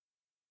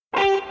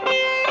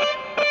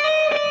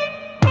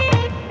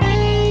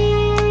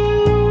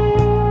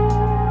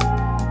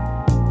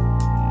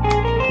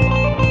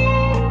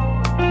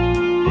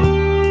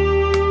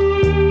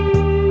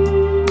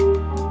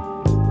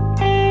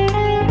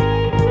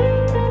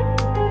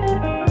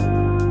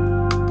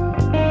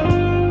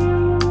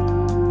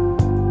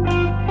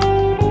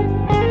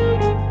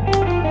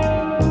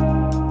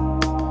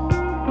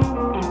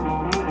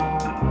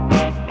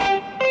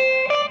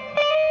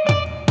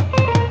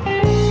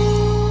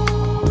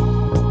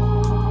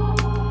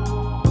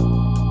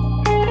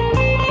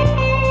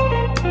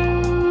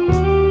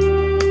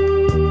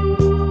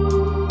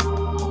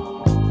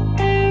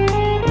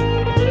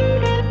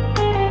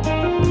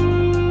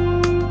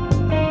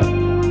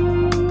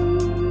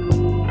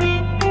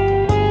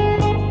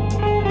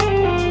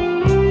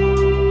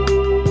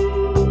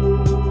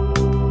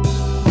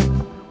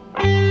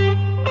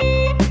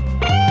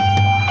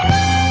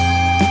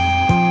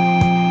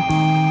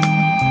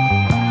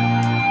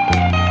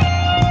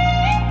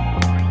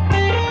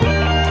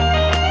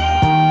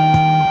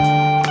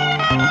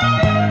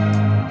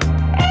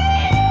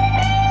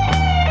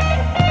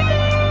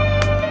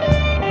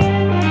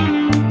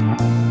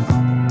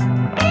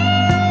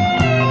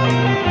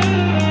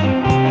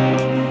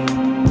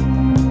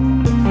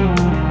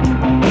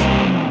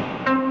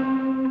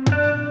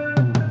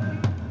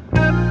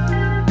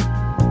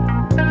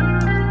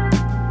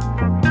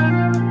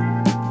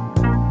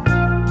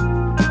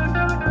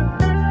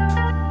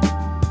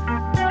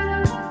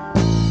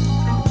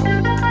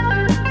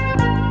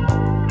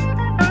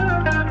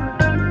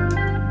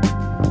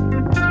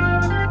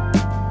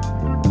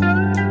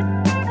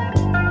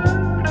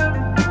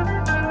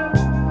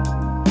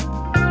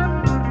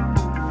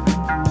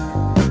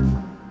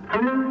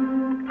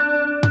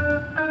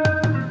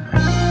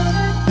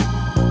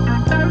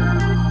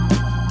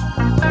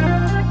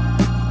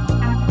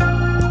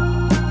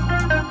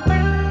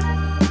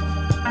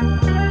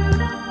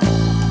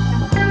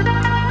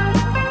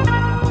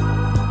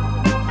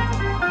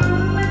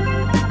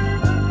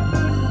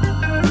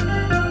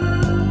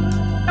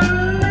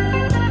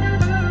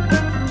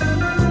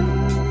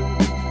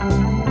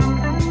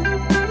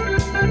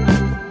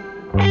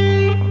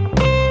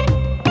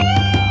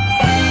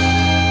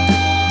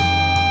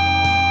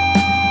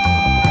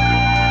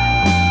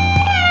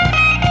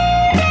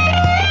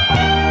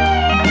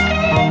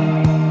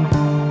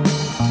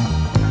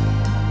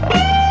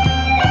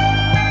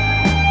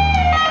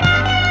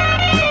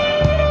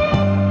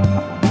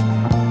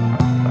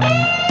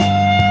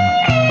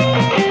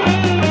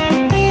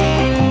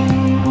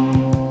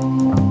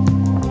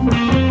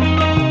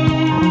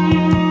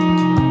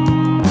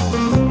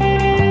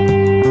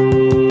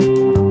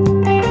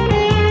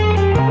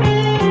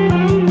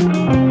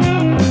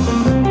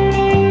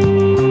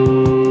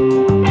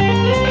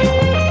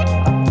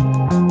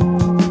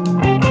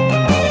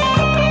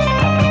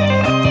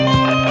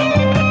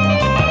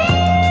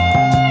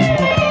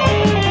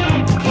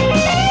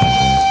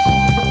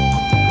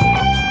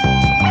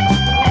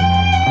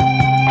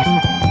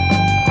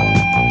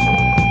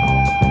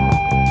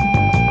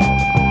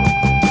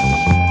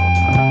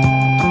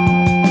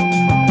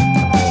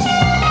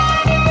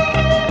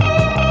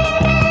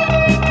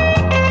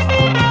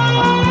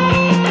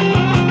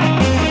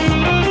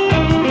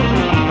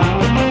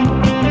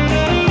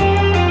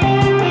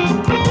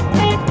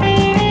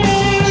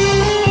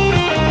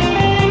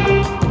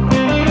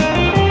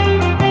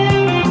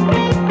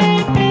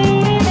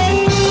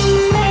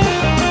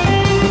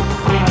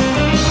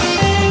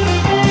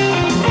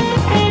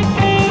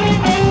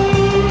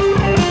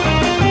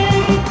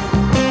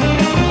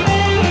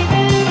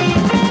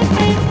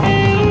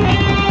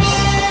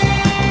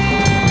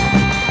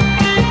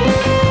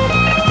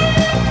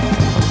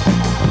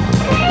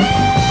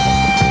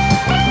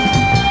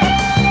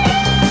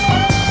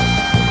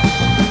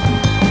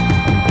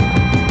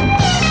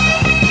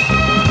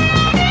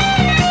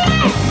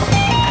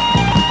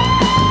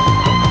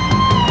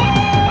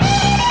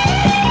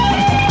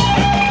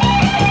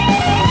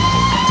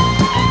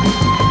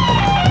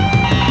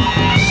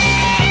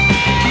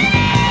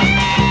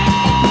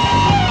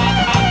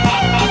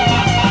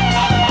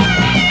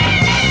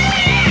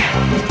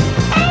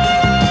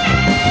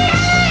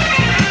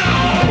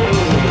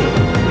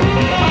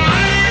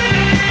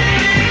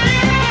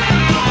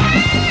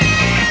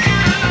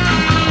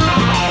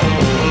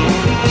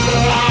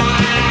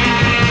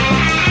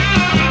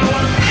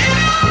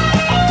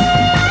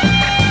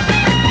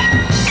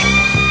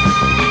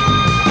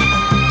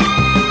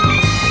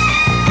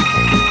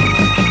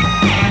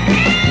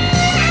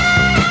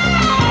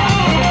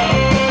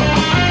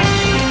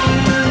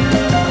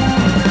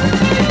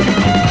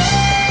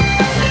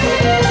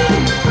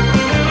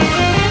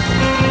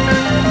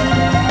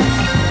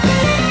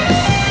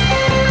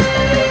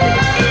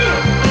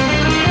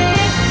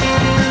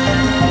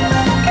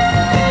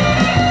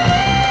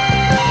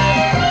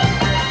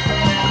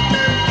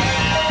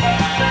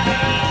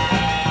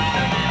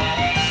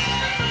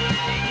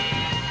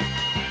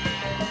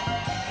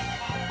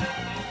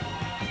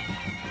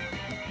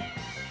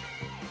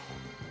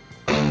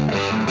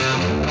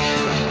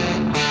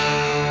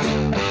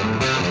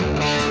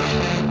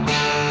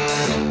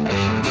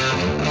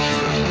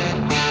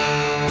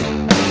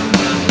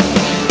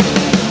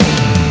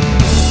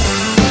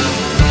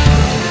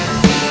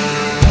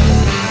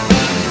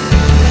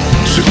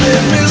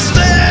me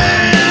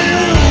stay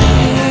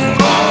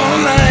all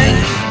night.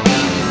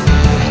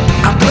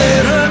 I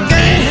played her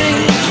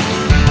game,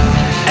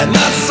 and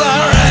that's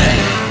alright.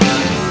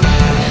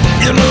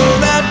 You know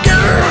that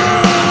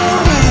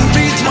girl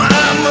beats my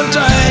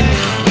appetite.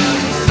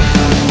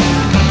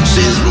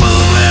 She's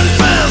moving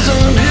fast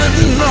and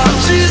hitting hard.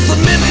 She's the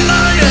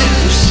midnight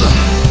ace,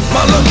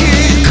 my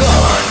lucky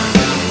card.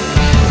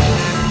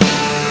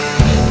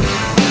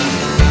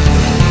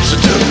 She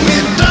took me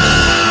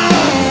down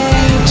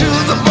to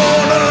the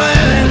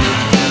borderline.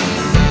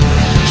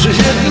 She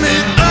hit me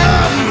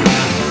up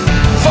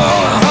for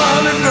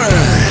 $100,000.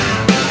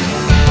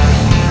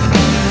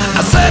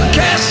 I said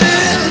cash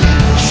in.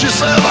 She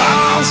said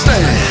I'll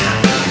stay.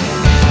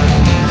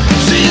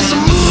 She's a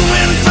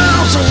moving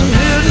fountain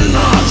hidden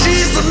on.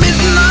 She's the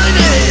midnight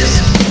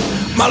ace,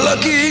 my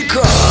lucky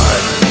card.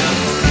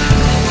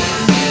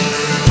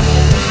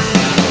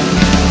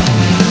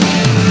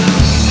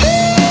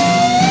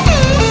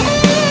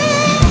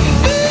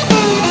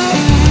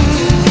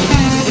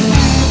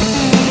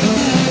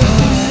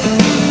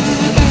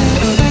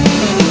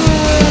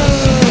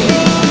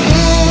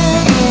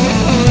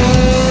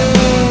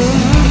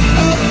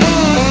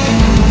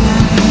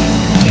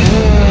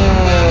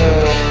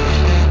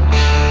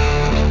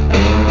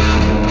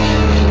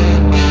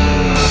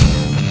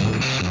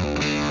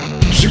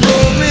 She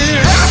rolled me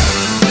up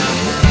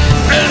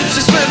and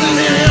she spit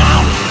me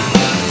out.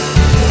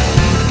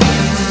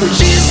 When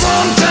she's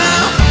on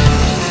town,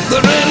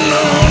 there ain't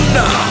no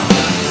doubt.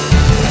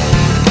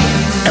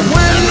 And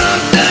when the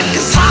deck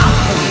is hot,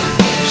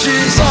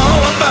 she's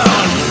all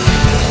about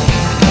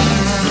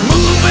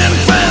moving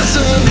fast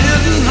and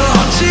hitting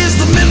hard. She's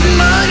the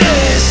midnight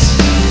ace,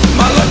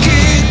 my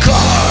lucky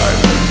card.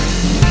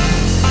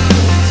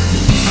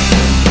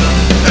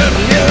 And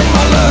yeah,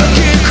 my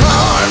lucky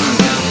card.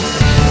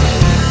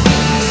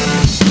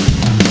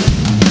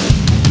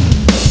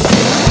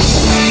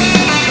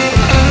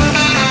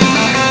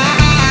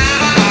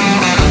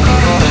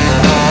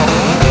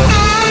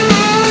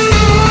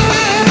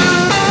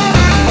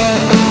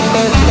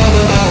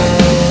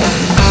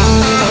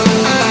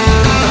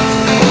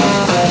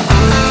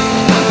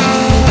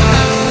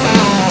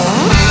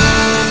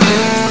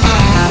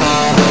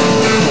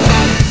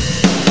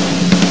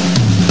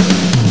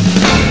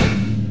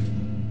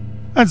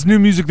 That's new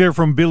music there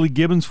from Billy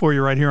Gibbons for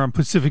you right here on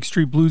Pacific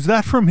Street Blues.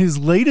 That from his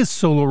latest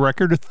solo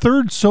record, a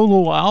third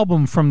solo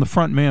album from the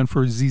frontman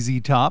for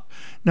ZZ Top.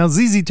 Now,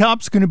 ZZ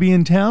Top's going to be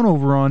in town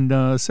over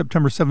on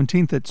September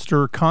 17th at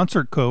Stir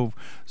Concert Cove,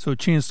 so a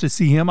chance to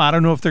see him. I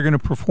don't know if they're going to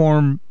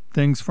perform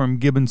things from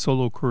Gibbons'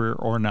 solo career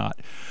or not.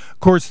 Of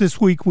course, this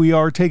week we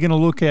are taking a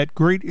look at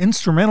great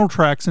instrumental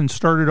tracks and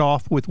started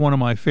off with one of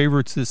my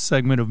favorites this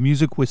segment of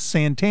music with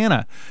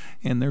Santana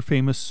and their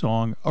famous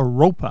song,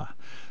 Europa.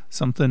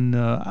 Something,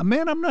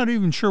 man, I'm not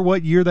even sure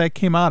what year that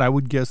came out. I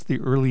would guess the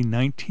early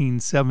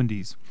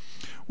 1970s.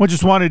 Well,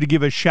 just wanted to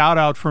give a shout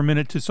out for a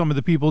minute to some of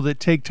the people that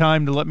take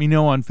time to let me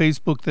know on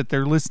Facebook that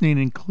they're listening,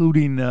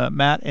 including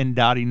Matt and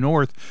Dottie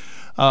North,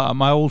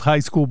 my old high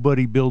school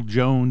buddy Bill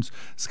Jones,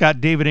 Scott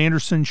David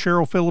Anderson,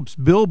 Cheryl Phillips,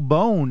 Bill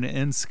Bone,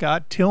 and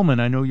Scott Tillman.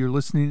 I know you're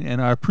listening,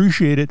 and I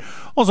appreciate it.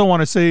 Also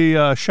want to say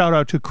shout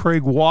out to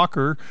Craig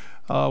Walker,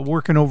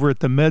 working over at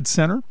the Med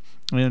Center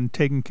and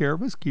taking care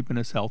of us, keeping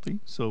us healthy.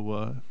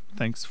 So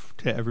thanks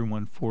to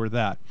everyone for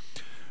that.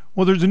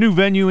 Well, there's a new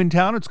venue in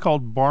town. It's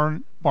called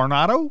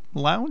Barnado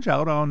Lounge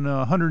out on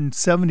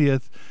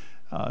 170th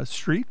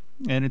Street,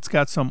 and it's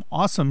got some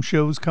awesome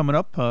shows coming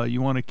up.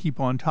 You want to keep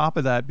on top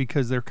of that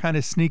because they're kind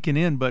of sneaking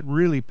in, but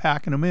really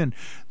packing them in.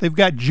 They've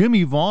got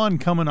Jimmy Vaughn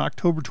coming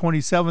October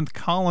 27th.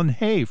 Colin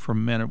Hay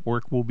from Men at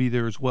Work will be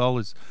there as well,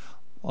 as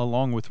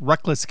along with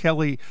Reckless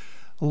Kelly,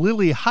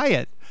 Lily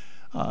Hyatt,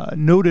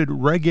 noted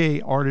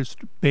reggae artist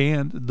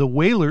band The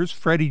Wailers,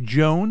 Freddie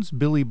Jones,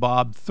 Billy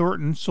Bob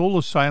Thornton, Soul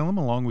Asylum,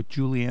 along with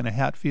Juliana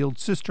Hatfield,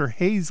 Sister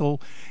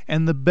Hazel,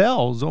 and The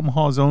Bells.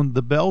 Omaha's own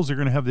The Bells are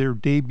going to have their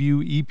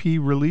debut EP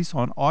release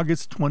on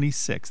August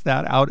 26th.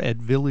 That out at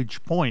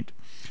Village Point.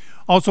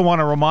 Also want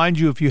to remind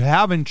you, if you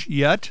haven't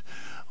yet,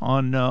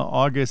 on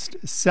August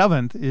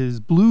 7th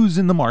is Blues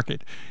in the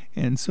Market.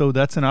 And so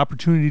that's an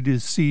opportunity to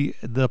see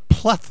the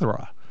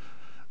plethora,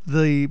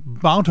 the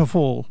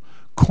bountiful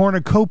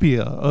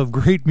cornucopia of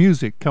great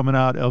music coming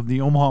out of the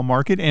Omaha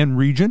market and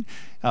region.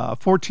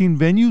 14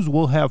 venues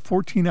will have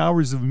 14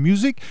 hours of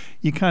music.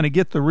 You kind of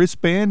get the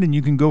wristband and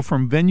you can go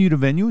from venue to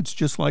venue. It's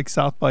just like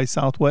South by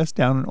Southwest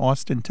down in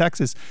Austin,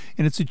 Texas.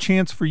 And it's a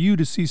chance for you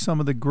to see some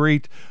of the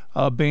great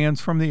bands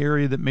from the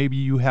area that maybe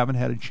you haven't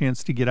had a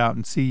chance to get out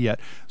and see yet.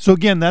 So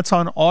again, that's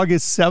on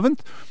August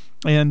 7th.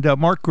 And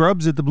Mark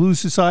Grubbs at the Blues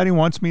Society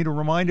wants me to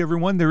remind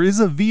everyone there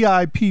is a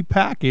VIP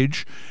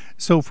package.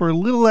 So for a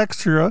little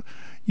extra,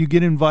 you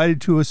get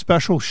invited to a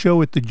special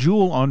show at the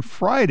Jewel on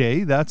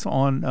Friday. That's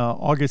on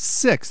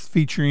August 6th,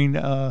 featuring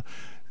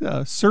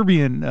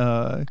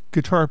Serbian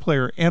guitar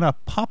player Anna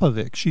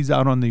Popovic. She's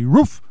out on the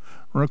Roof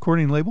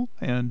recording label,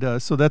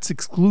 and so that's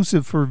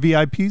exclusive for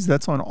VIPs.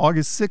 That's on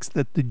August 6th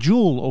at the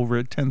Jewel over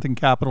at 10th and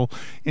Capitol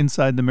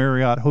inside the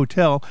Marriott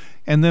Hotel.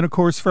 And then, of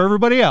course, for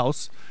everybody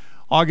else,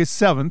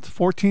 August 7th,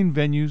 14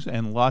 venues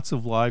and lots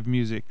of live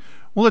music.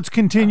 Well, let's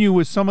continue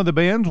with some of the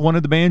bands. One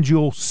of the bands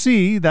you'll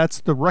see, that's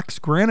the Rex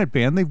Granite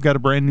Band. They've got a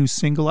brand new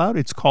single out.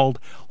 It's called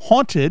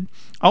Haunted.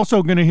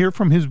 Also going to hear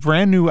from his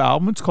brand new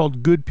album. It's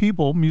called Good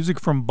People, music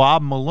from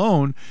Bob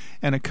Malone,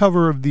 and a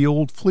cover of the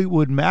old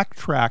Fleetwood Mac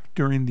track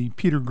during the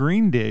Peter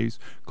Green days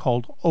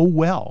called Oh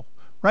Well,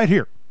 right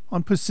here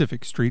on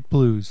Pacific Street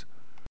Blues.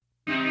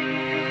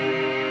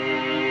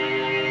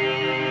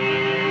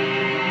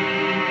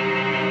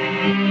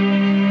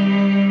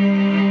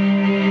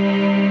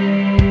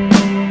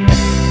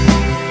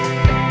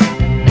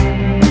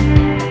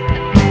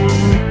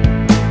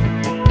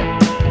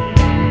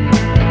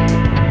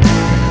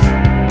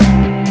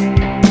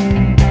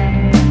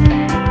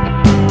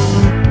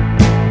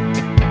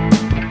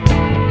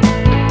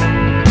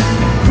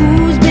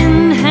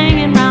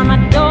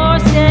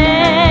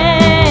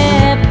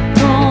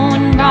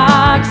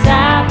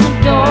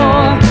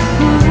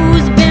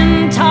 Who's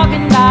been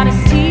talking about a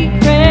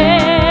secret?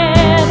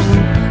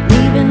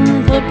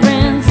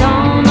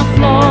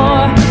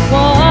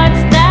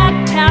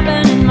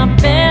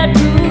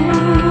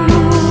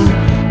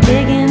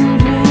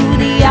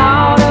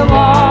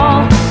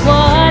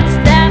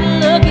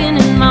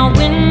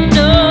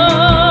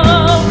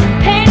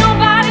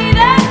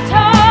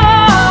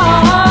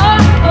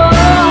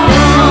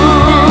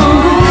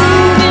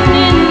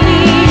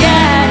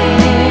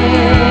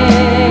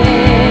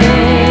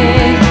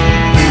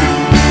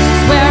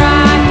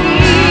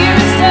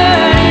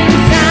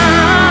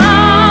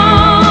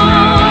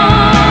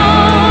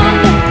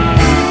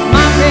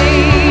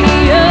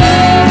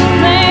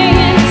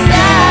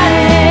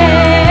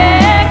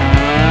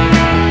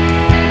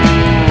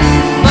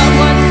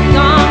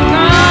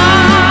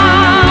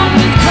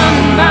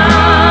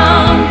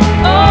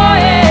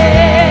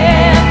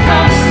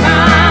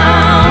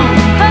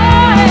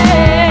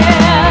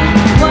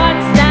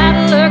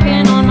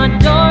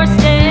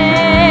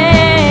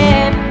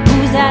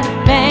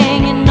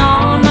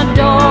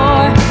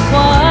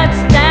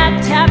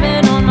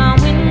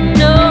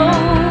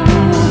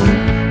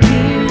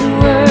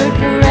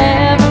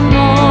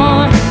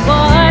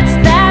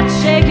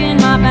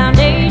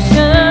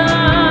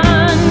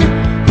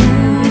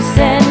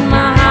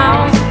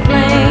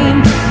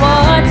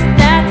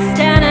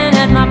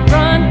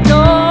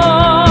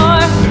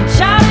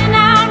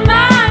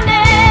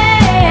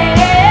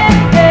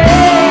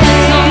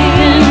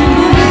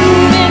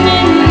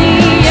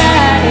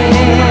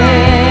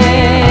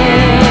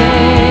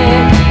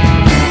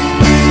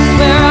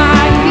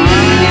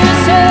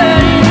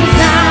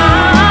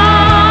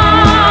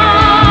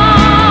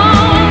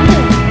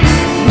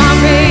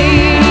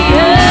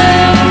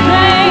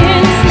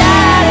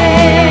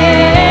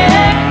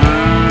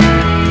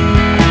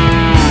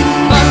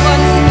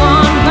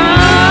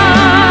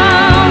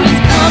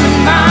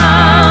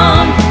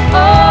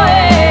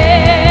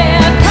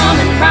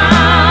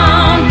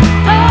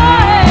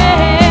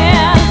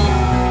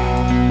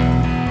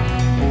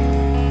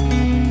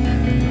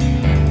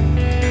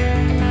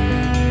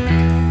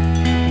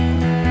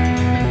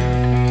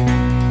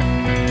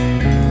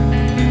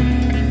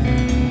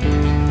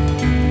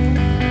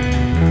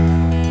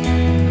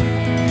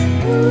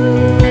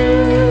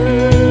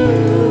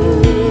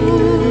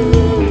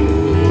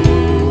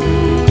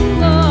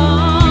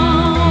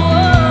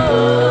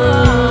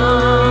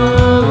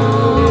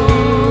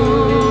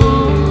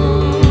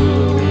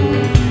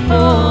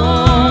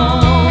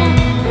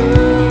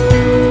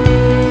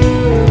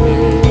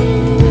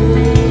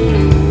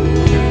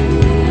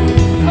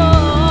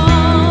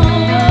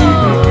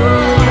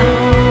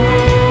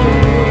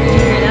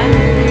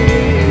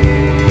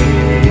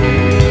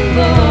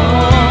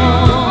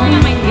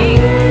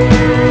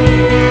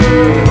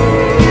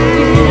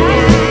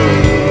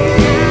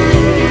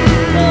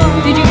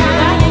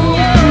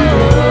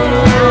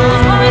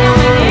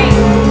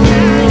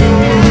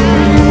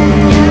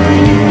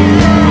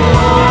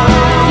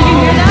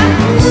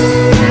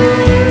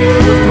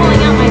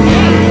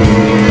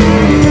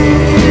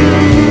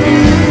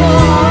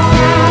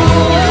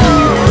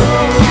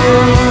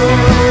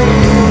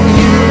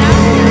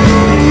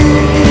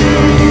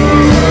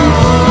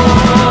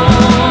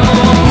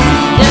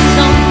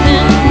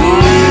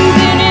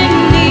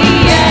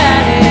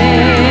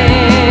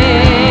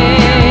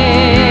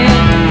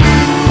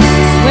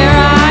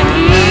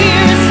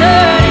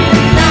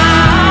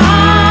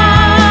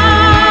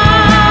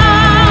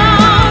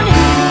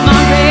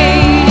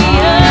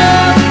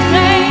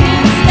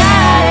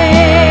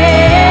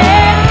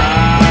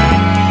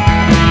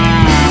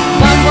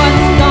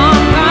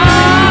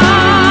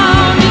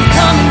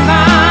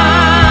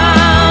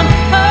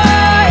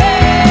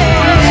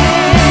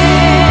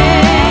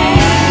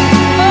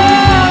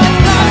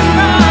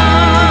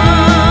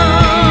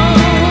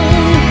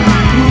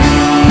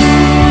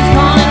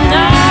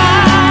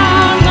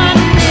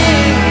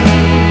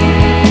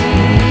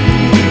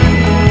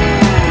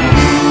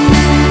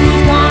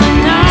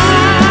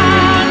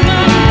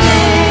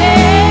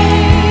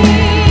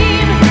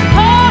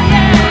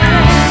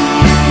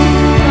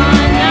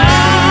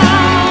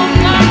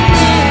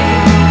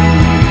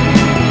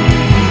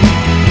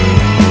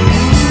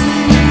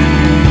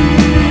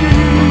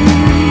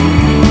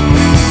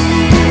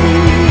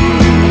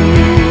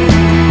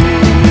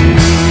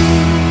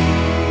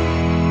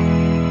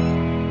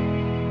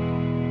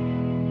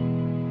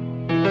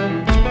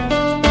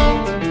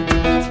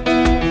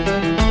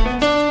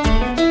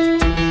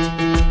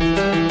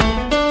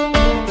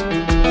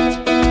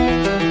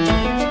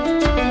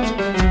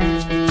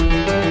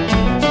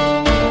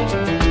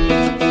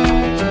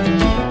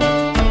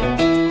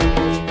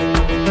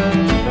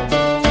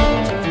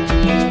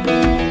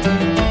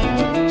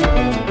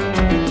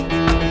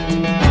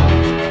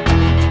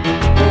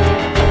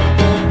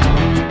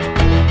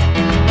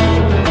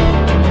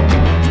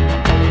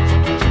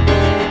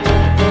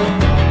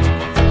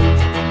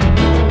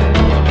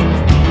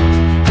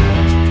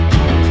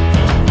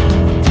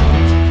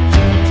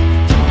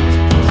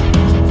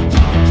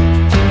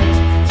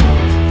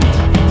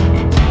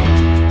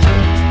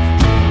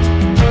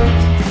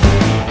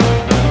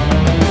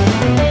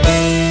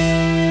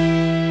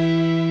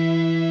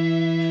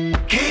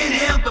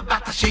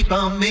 shape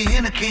I'm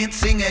in. I can't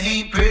sing, I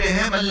ain't pretty,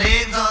 and my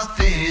legs are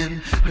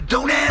thin. But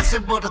don't ask me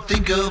what I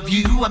think of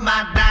you. I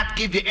might not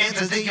give you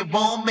answers that you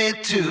want me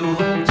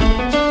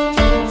to.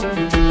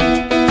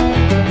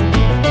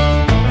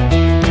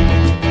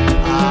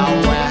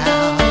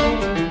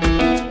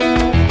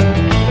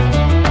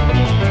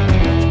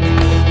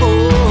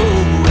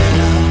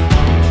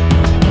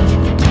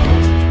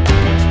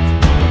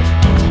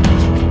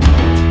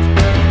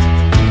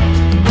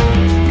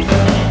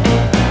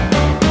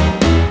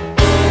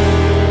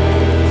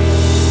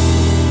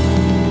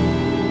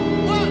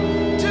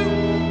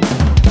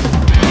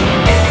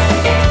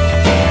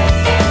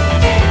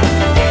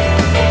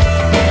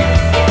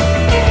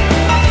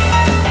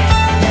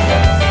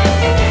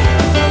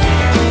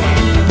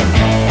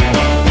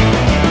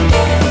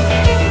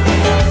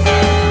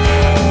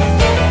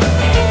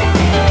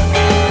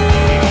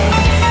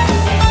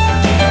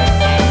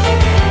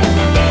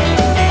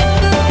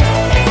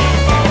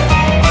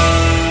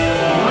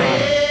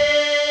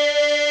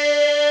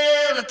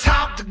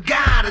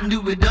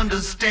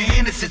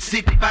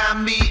 Sit by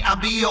me, I'll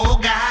be your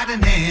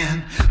guiding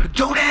hand. But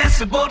don't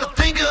ask me what I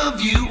think of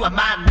you. I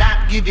might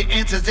not give you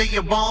answers that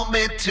you want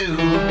me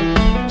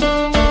to.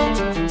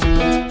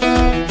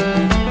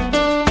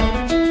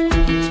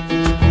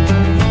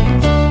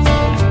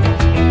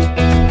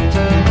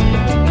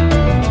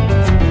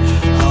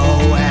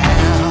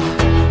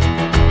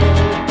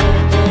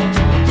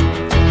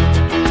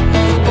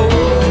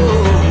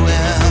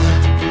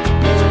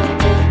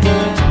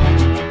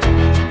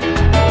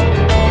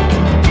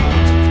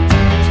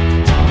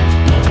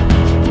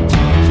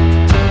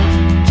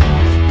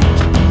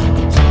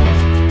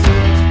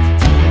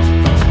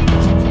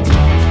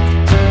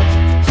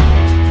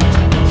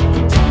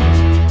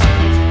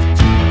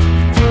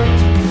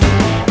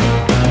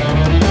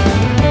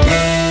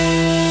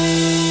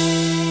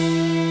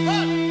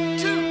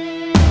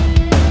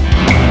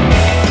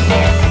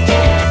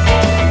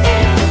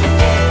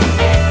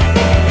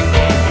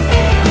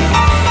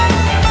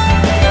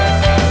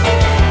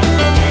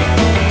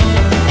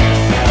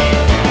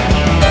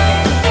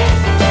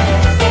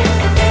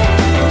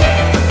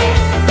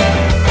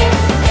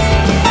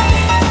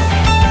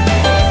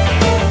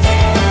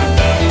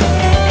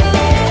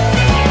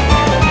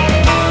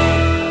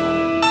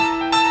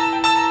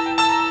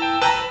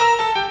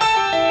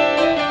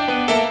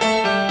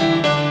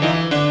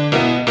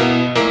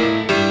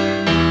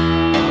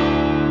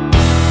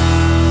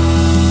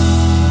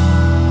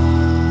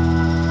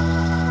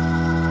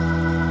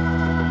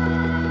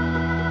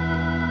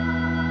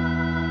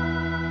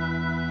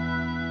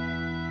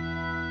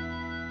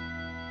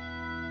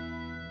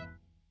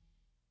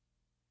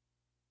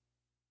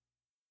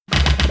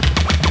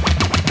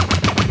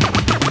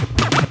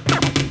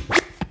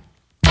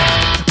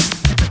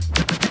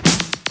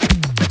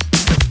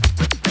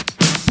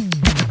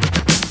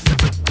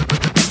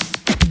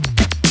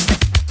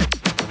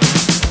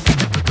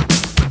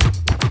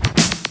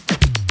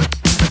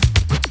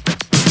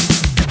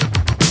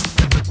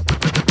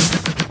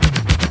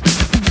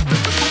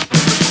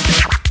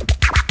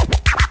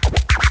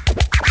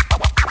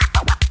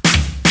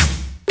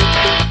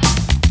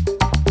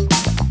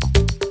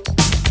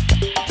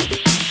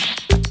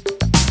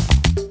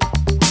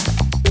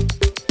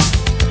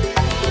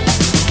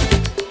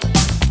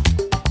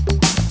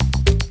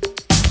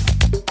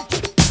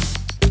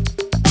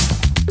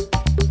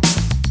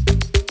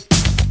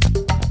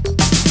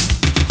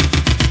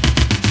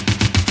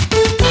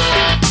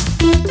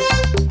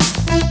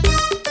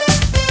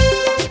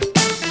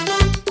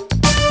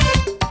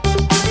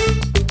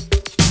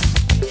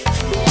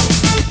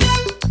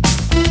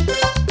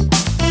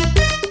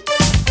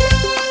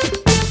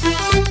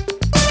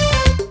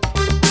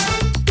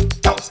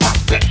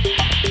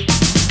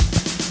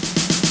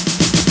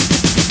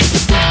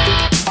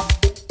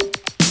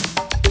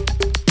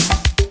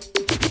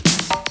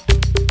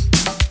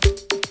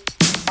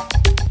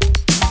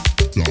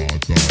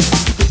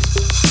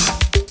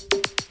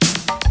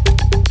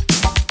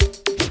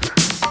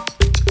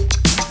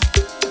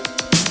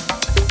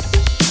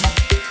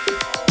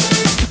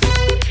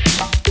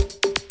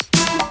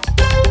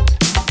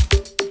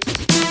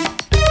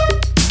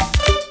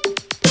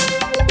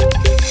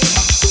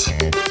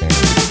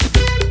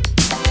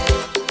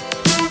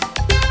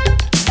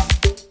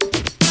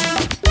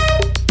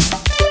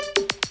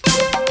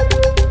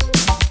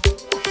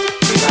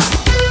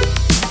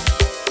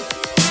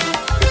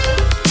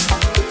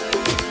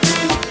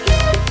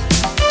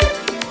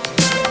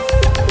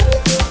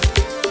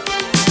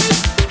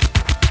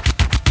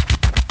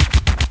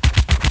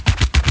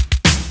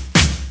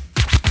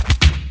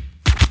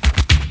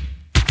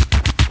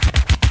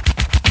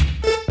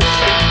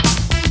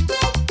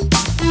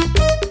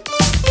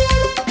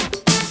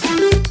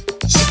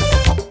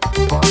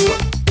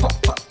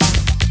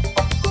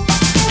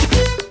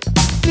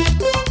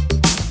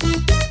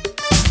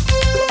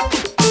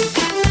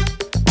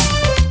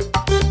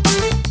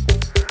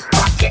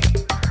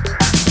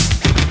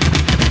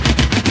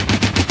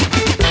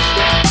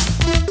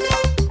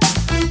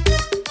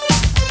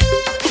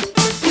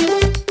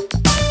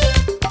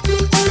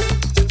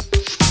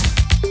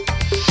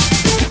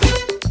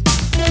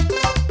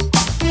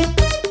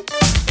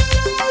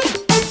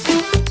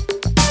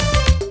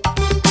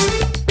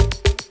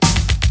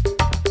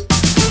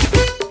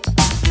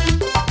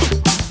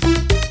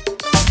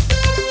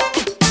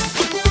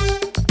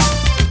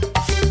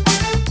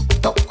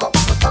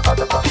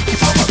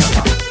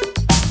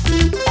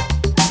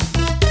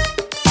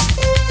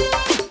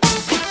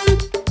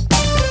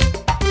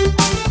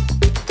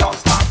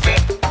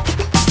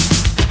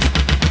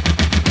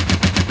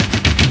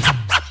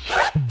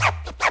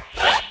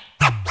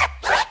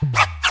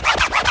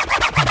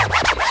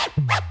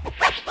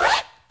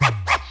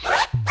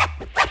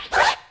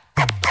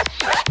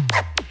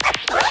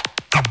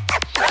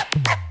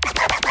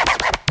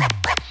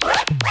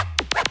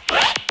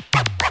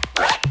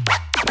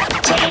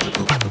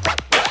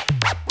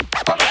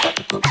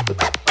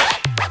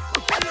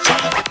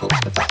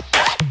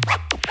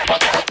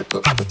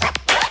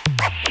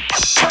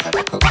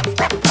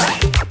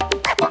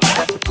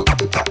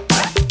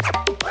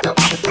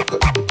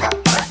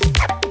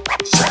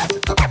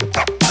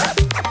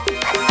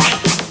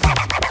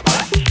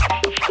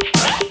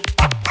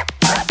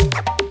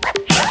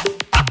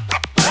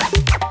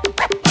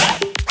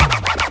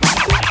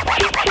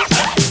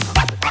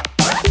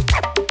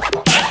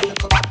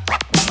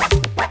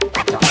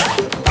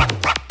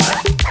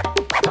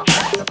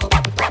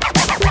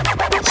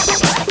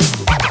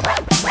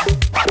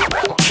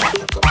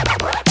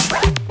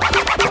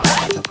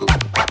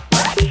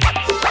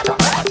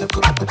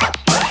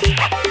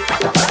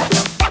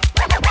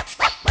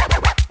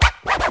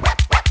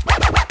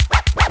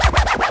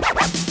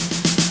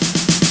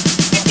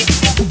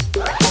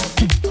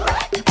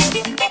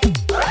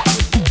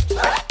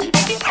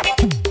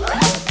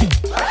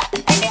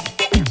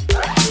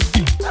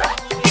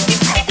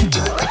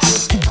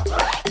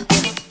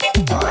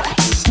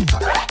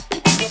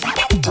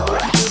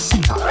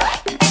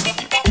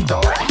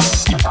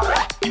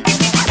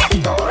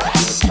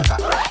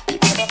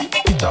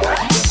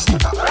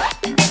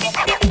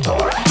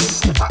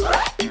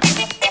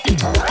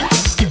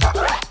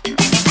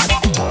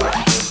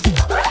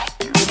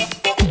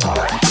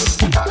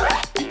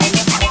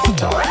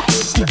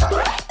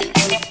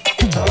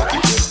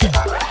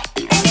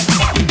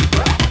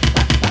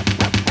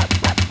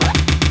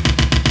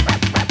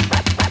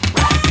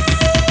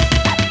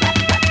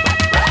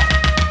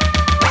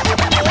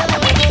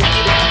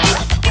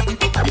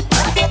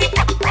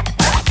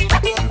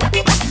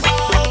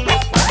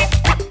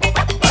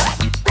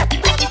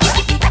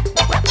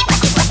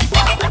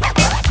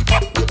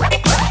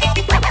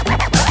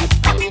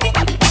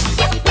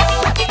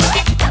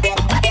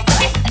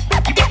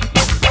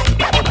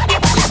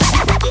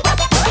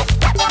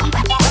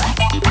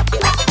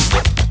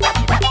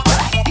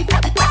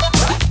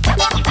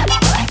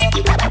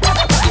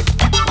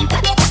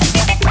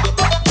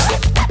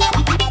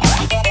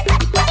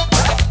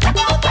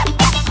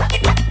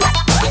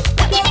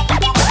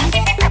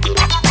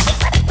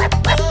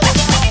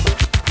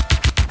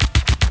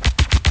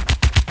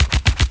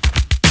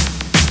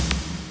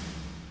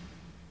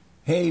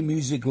 Hey,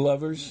 music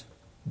lovers,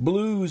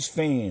 blues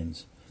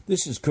fans.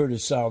 This is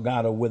Curtis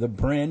Salgado with a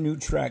brand new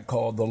track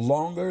called The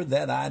Longer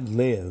That I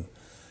Live.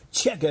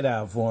 Check it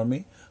out for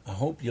me. I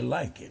hope you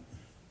like it.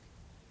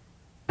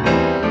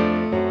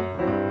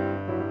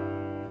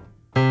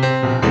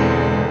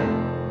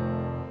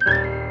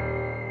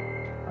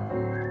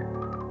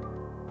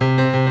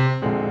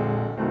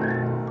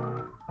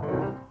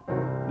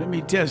 Let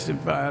me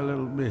testify a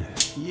little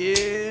bit.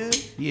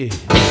 Yeah.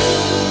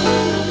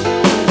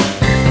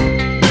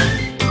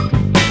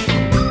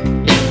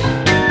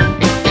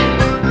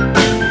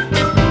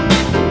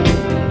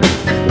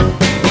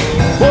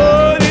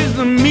 What is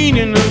the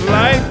meaning of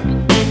life?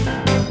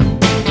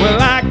 Well,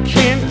 I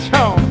can't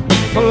talk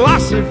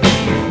philosophy.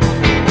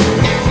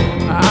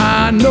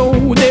 I know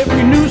with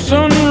every new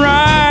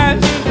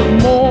sunrise, the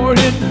more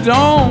it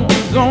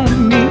dawns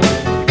on me.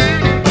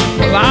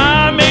 Well,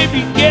 I may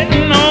be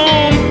getting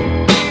on,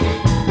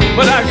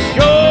 but I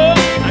sure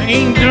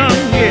ain't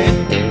done yet.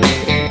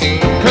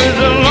 'Cause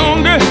the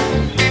longer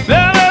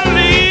that I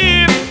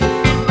live,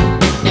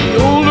 the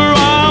older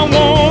I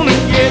wanna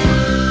get.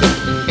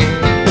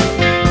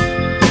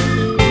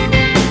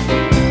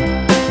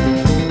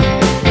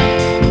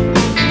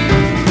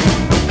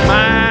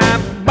 My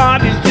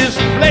body's just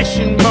flesh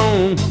and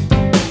bone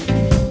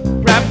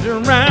wrapped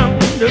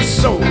around the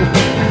soul.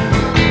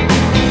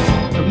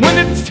 And when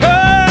it's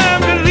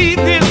time to leave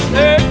this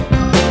earth,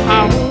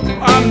 I hope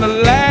I'm the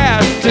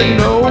last to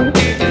know.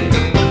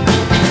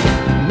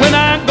 When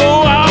I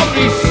go, I'll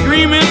be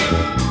screaming,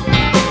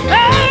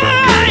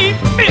 I ain't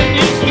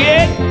finished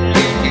yet.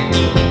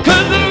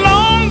 'Cause the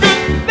longer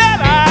that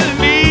I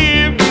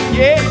live,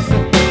 yes,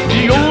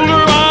 the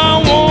older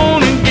I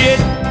wanna get.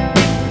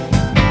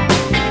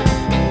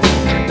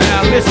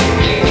 Now listen,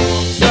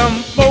 some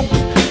folks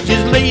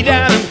just lay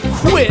down and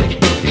quit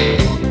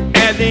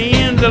at the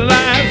end of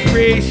life's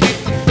race.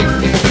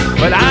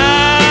 But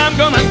I'm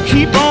gonna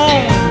keep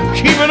on,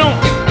 keeping on,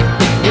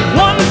 with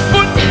one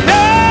foot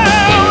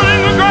down in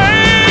the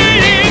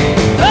grave.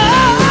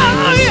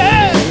 Oh,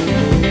 yeah.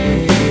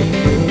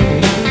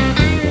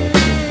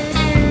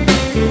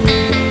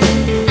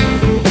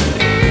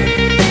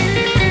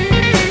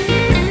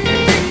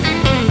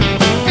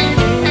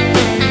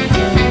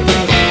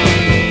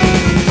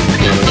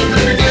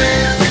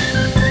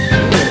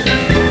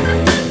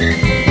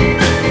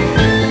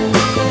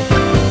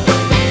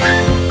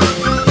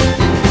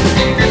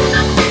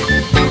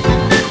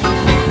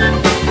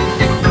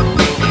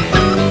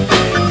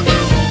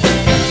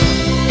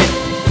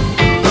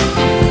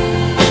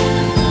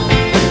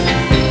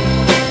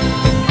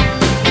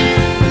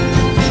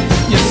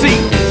 You see,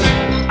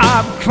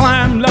 I've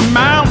climbed the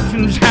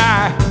mountains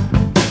high,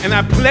 and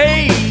I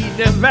played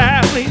the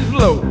valleys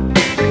low.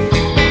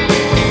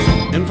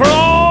 And for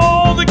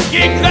all the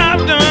gigs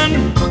I've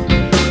done,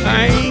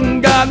 I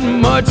ain't got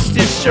much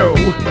to show.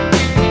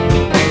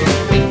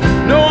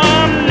 No,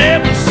 I'm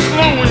never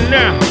slowing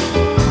down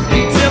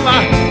until I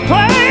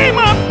play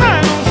my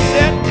final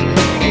set.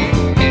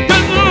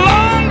 'Cause the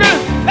longer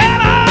that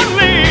I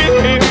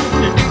live,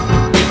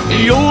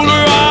 the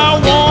older I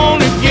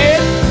wanna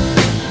get.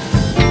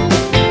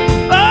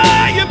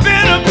 Oh, you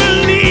better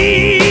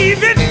believe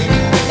it.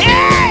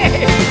 Yeah,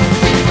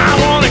 I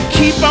wanna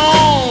keep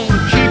on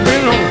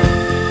keeping on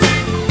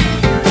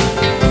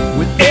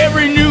with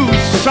every new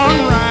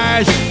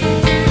sunrise.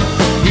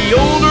 The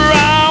older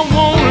I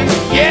wanna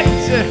get,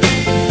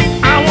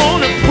 I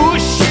wanna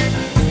push,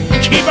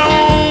 keep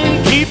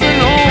on keeping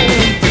on,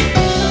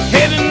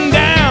 heading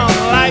down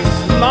life's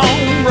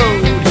long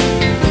road.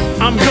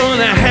 I'm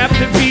gonna have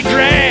to be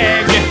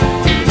dragged,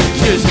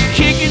 just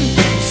kicking,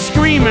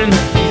 screaming.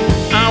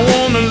 I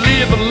wanna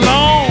live a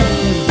long,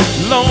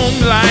 long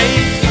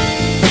life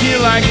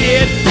till I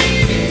get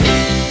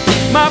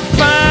my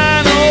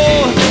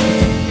final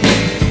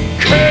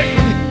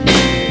curtain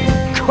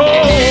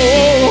call.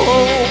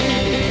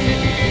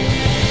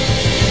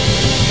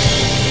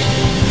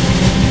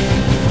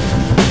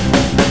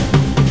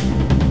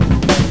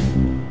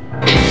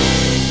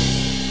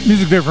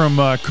 Music there from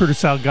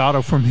Curtis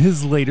Salgado from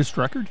his latest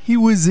record. He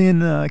was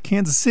in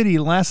Kansas City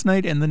last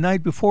night and the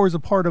night before as a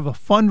part of a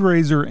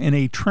fundraiser and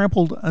a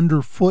Trampled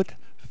Underfoot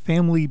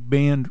family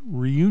band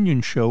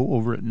reunion show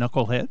over at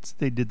Knuckleheads.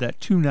 They did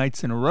that 2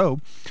 nights in a row.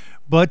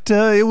 But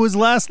it was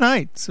last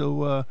night,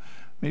 so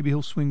maybe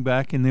he'll swing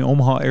back in the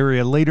Omaha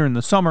area later in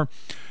the summer.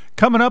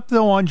 Coming up,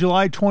 though, on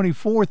July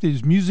 24th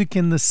is Music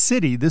in the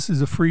City. This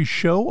is a free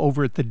show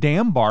over at the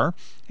Dam Bar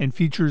and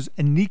features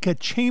Anika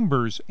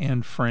Chambers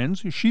and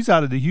friends. She's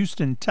out of the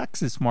Houston,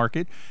 Texas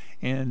market,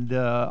 and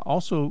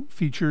also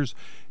features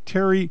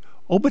Terry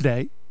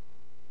Obade,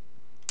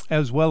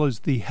 as well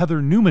as the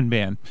Heather Newman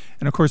Band.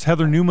 And, of course,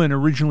 Heather Newman,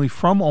 originally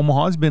from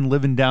Omaha, has been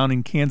living down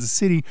in Kansas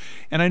City.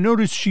 And I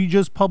noticed she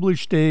just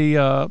published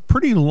a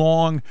pretty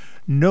long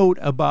note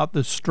about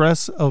the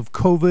stress of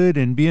COVID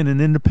and being an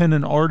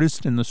independent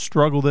artist and the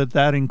struggle that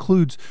that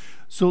includes.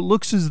 So it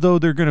looks as though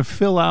they're going to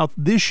fill out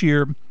this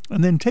year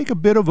and then take a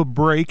bit of a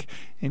break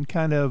and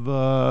kind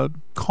of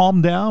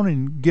calm down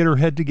and get her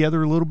head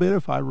together a little bit.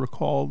 If I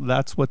recall,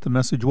 that's what the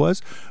message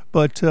was.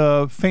 But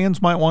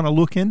fans might want to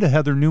look into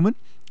Heather Newman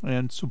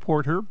and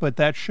support her. But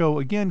that show,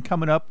 again,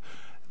 coming up,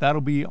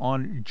 that'll be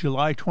on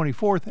July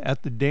 24th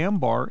at the Dam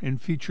Bar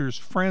and features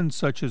friends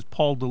such as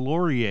Paul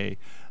Delorier,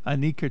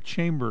 Anika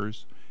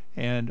Chambers,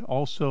 and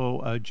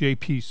also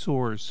J.P.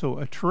 Soares. So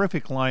a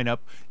terrific lineup,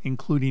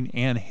 including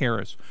Ann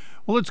Harris.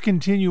 Well, let's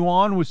continue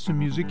on with some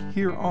music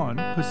here on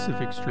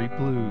Pacific Street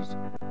Blues.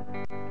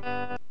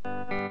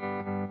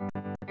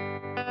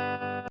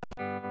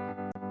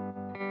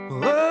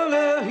 All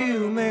of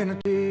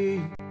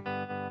humanity,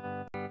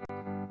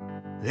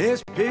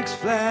 there's pigs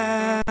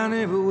flying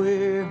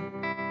everywhere.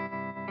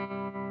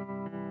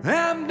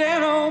 I'm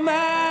down on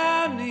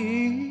my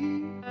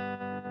knees,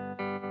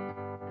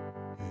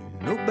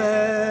 and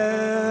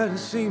nobody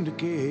seemed to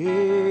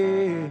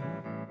care.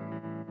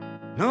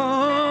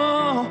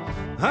 No,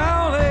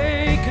 all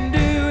they can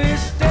do is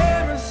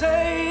stare and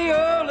say,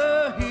 all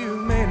of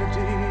humanity,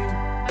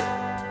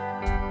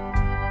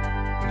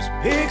 there's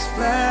pigs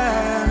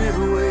flying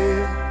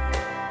everywhere.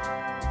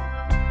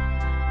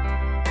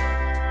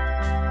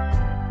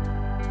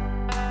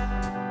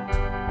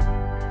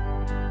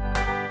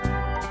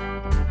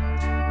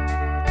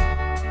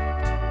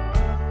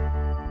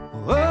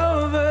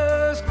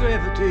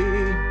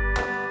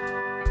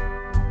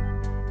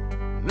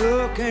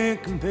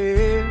 Can't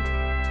compare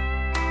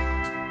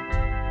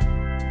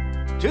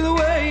to the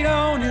weight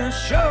on your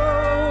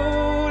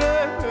shoulders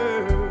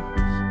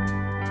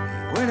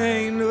when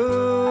ain't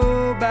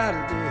nobody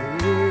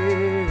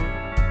there.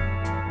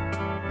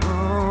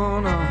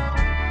 Oh no,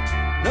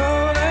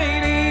 no, it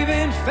ain't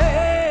even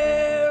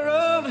fair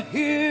of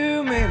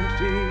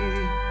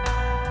humanity.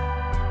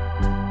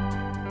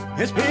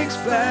 There's pigs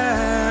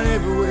flying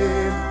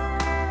everywhere.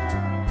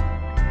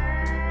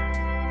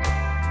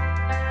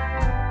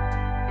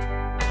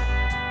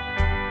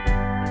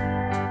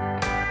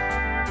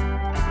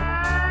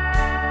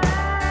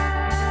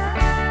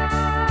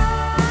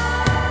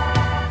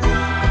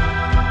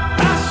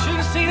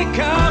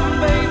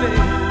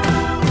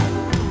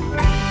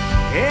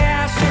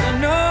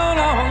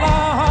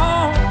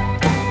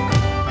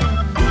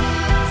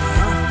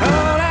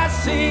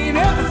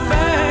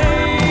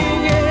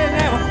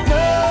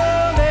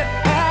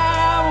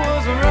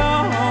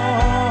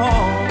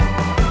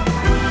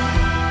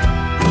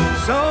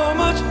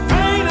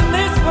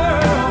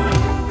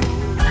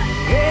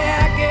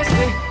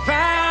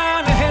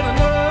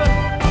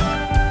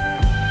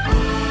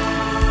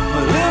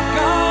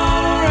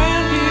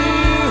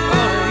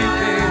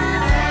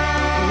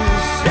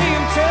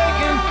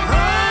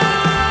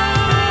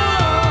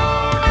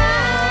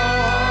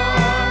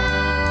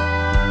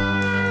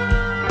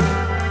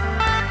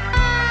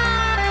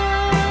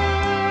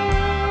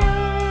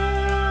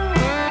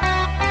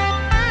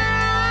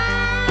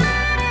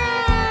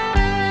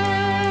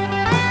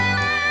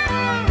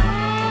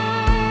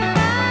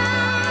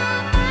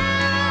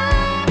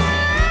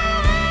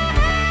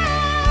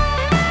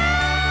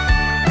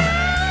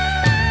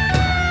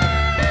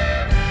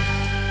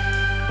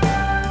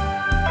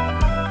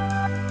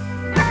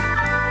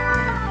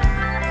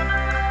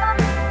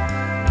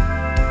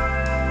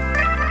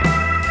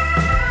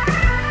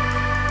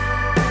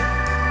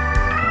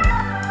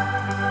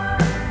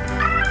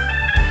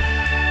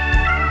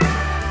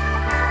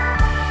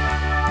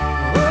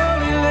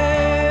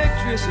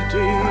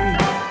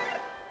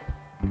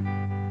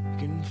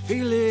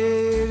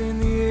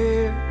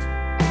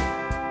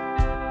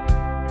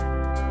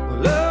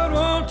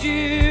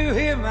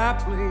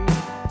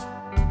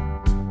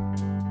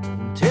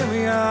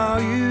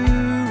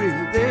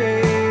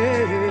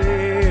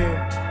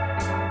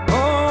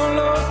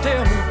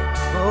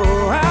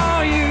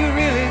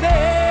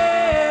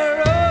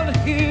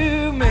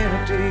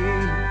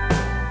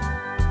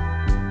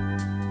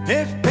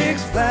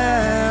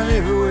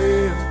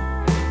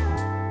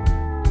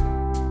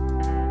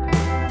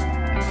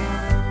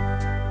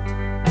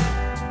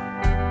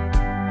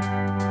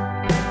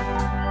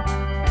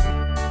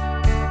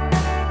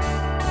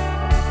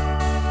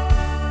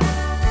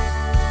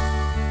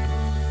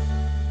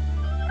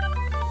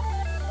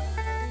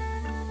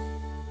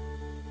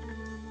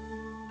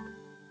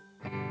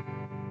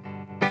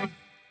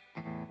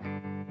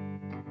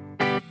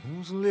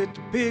 Let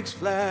the pigs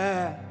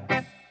fly.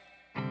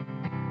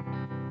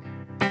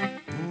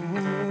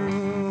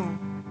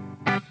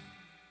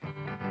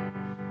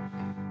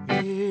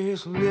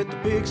 Yes, let the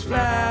pigs fly.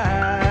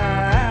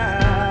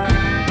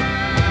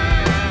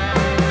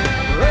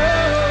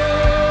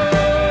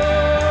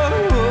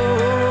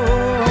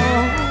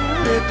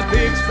 Let the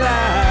pigs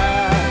fly.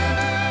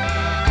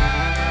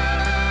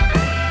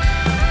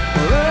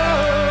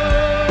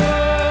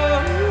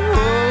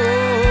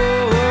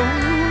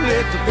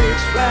 Let the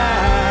pigs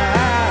fly.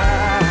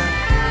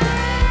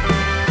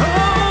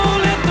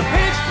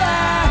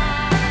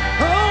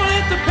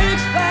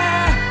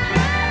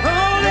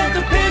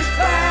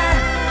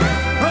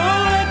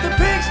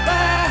 Pigs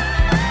fly.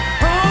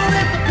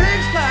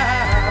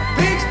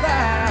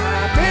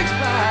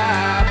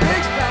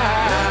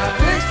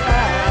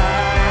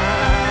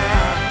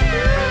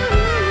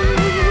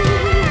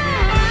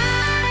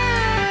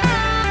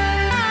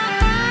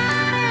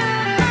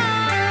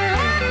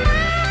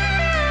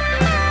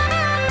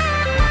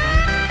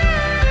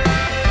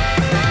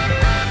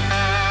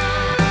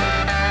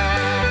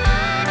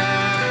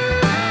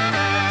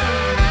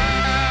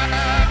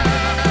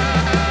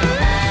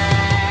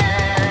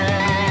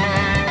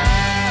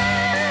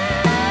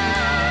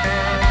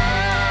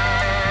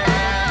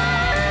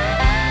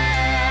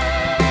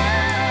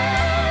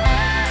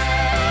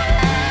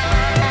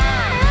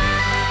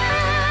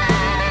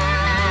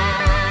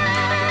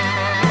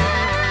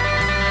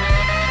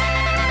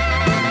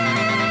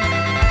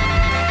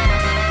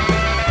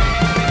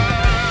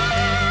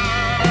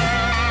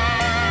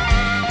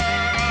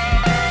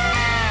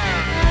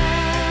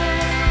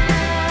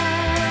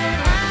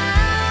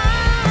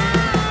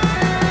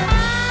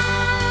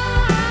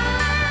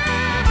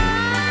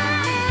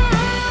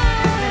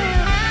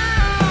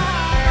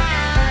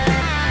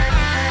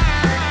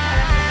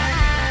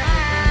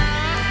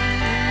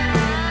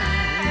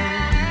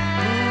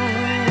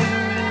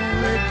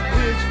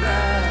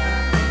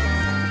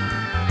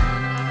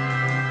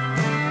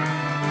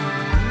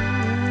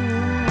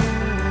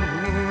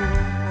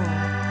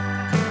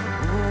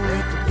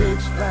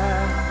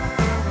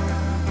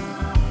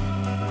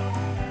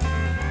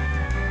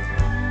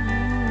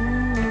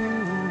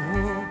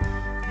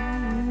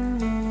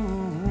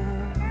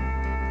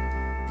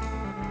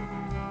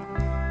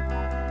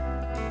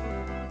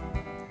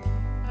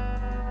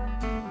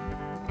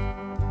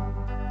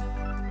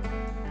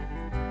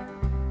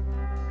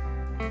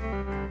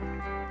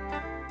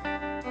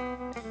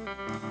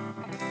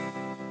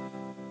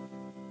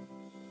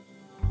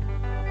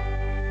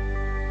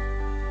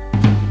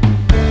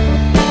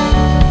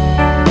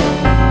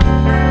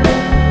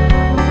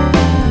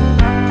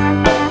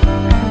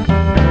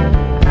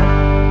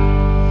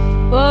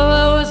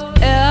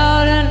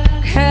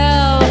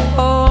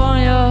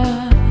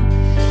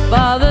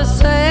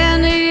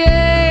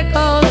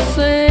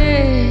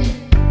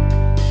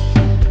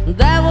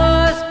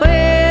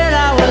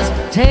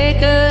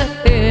 take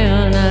it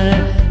in,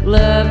 and it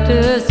left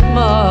its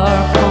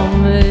mark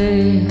on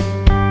me.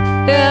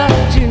 Yeah,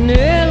 she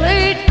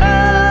nearly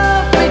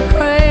drove me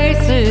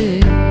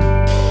crazy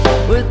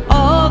with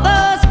all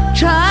those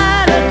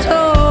China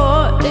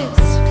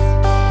toys.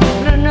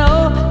 And I know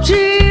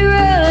she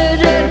really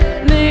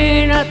didn't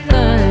mean a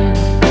thing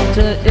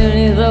to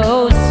any of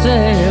those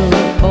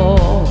sailor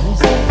boys.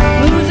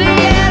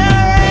 Louisiana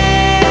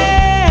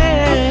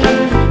rain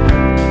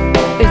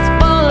is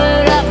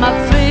falling at my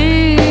feet.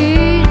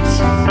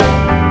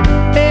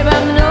 Babe,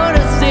 I'm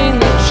noticing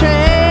the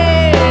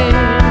change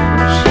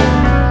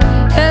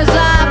as I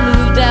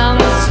move down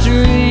the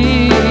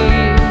street.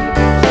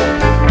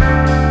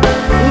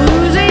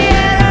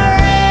 Louisiana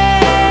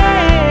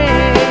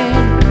rain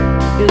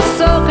is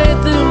soaking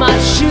through my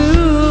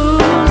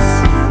shoes.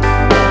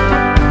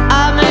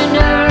 I may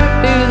never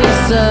be the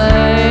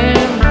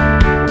same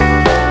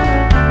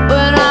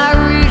when I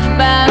reach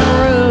Baton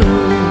Rouge.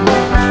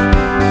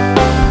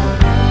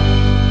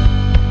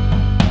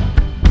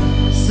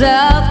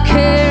 South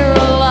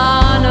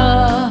Carolina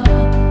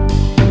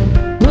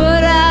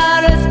put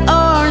out its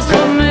arms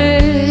for me,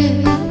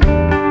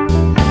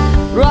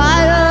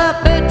 right up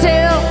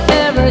until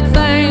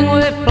everything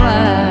went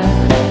black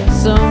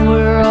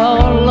somewhere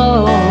all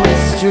along the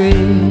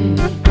street.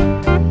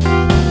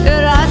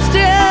 And I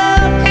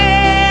still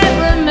can't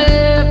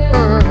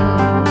remember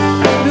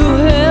who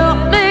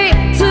helped me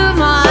to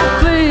my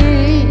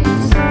feet.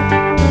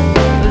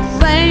 But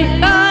thank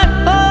God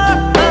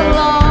for a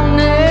long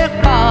neck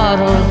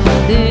bottle,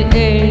 the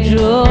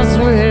angel's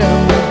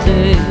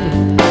remedy.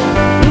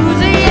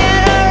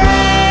 Louisiana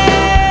rain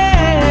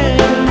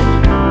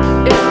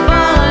is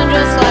falling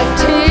just like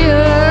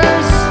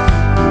tears,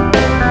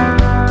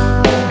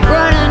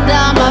 running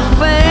down my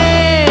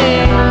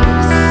face,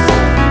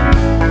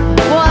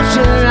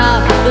 washing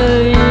out the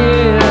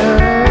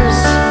years.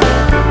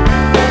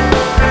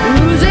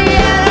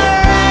 Louisiana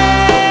rain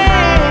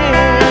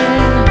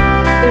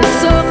is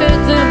soaking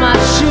through my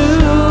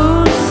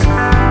shoes.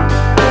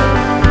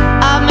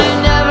 I may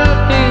never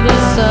be the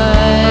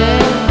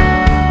same,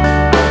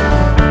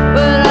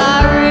 but I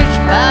reach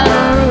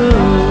Baton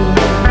Rouge.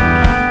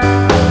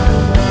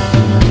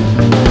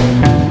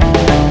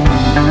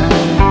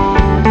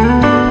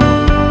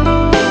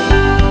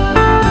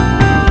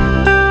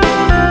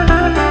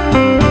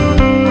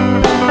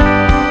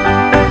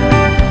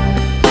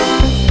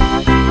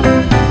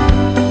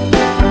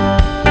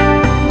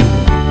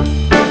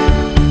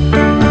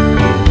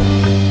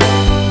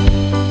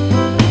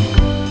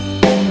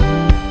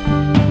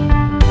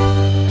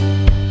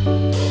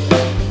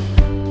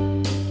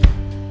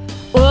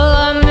 Well,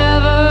 I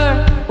never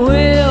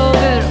will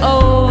get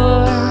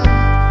over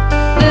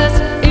this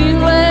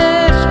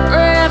English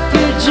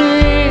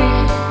refugee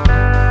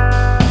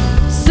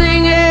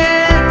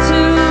singing to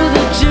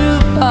the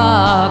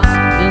jukebox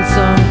in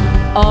some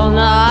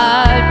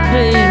all-night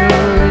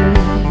beanery.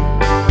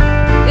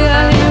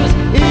 Yeah, he was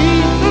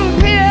eating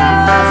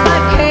pills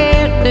like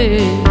candy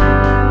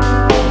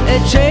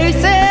and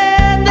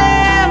chasing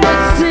them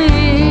with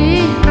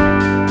sea.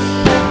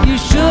 You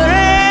should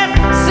have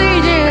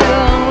seen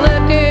him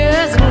lick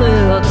his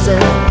lips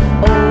at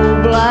old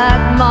Black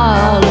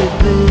Molly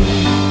B.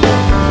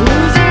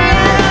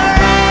 Louisiana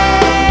rain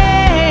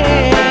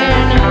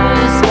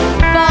is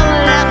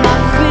falling at my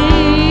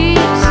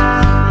feet.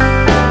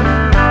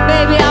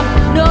 Baby, I'm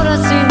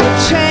noticing the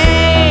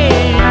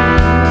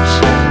change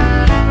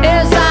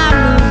as I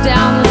move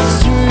down the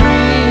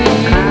street.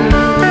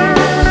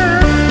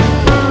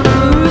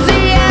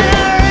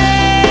 Louisiana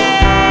rain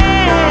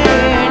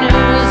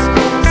is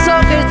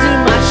soaking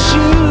through my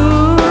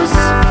shoes.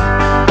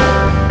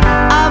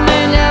 I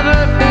may never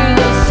be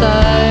the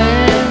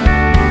same,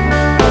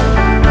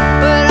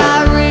 but I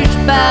reach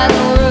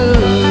Baton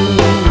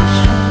Rouge.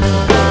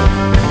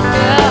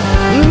 Yeah,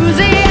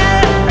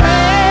 Louisiana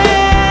rain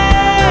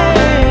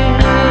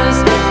is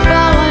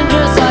falling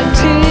just like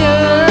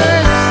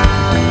tears,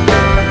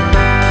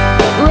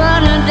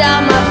 running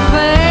down my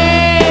face,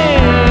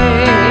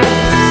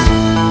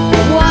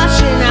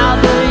 washing out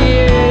the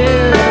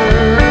years.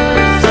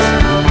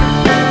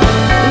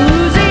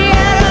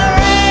 Louisiana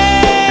rain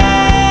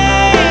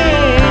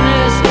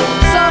is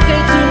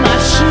soaking through my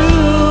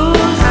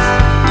shoes.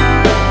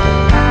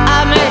 I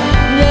may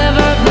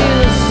never be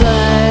the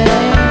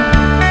same,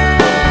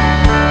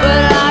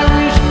 but I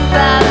reach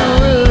Baton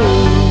Rouge.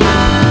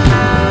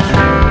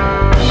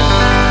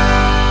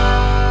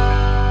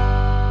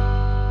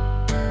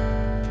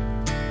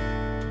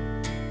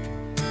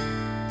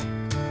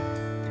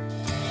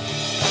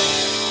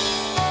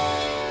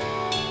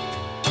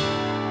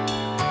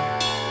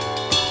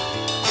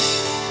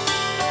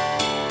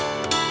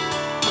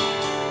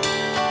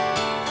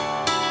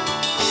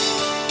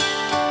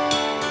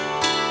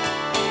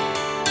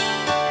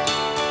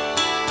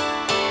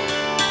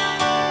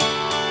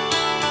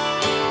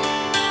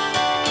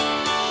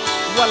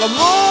 Well, the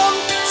moon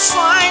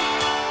sank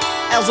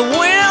as the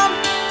wind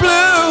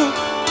blew,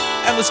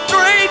 and the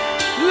street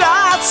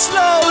lights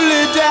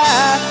slowly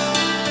died.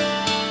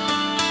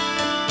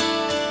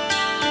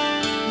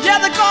 Yet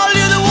they call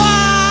you the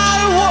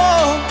wild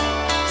one.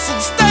 Said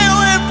stay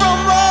away from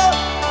her.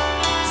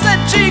 Said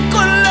she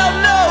couldn't love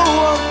no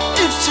one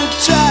if she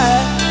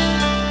tried.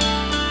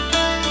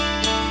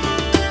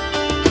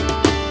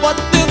 But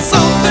then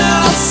something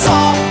I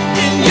saw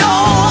in your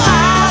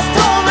eyes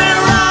told me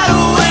right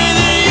away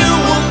that you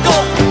were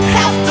gonna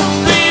have to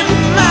be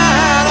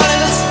mine. Only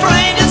the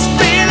strangest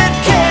feeling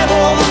came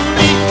over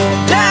me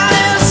down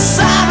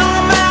inside. No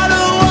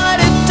matter what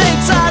it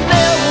takes, I'll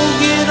never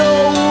get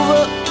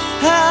over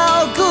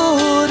how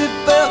good it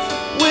felt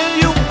when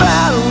you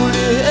battled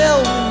to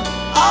help me.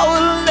 I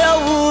will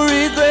never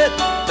regret,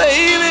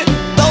 baby.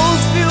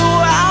 Those few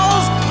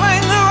hours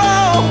linger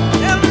on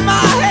in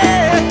my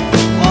head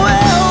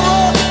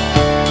forever.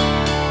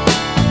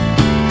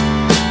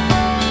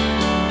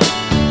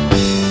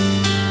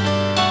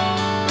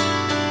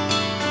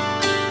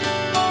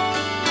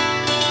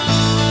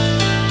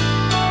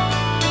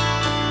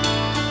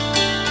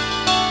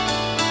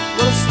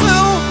 But it's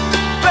still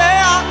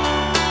bad,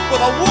 but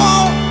I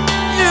want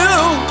you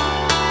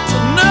to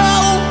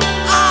know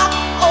I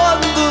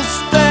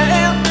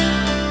understand.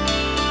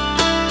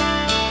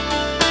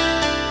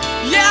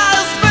 Yeah,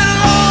 it's been a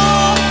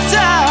long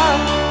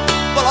time,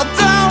 but I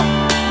don't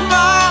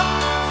mind.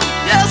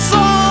 Yes,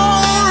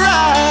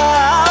 alright,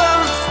 I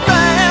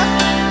understand.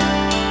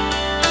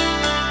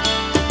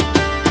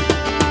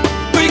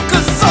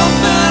 Because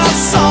something I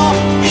saw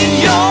in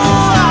your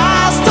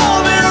eyes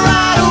told me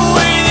right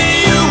away that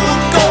you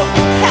were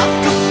gonna have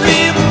to be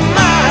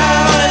mine.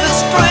 Only the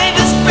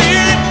strangest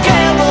feeling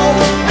came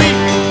over me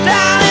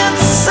down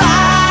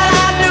inside.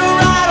 I knew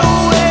right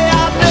away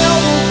I'd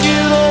never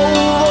get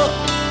over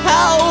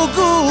how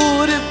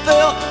good it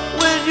felt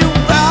when you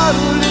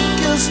battled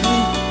against me.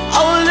 I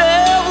will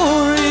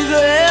never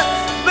regret,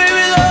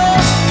 baby,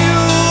 those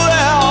few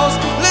hours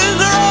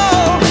linger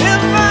on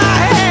in my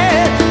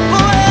head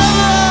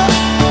forever.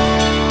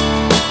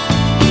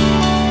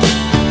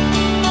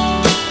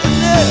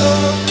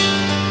 Never.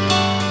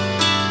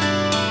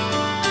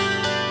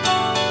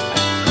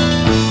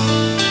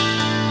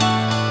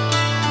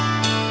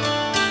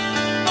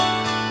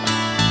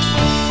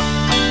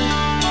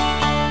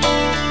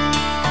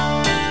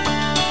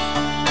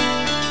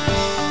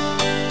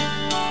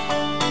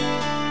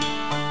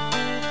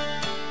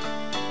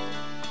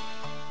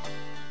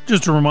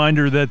 Just a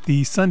reminder that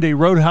the Sunday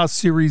Roadhouse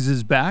series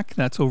is back.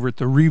 That's over at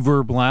the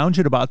Reverb Lounge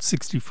at about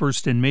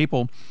 61st and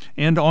Maple.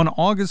 And on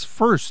August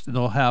 1st,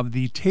 they'll have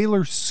the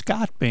Taylor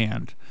Scott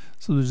Band.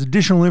 So there's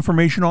additional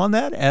information on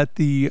that at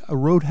the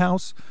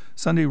Roadhouse,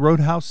 Sunday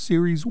Roadhouse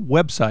series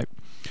website.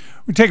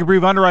 We take a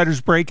brief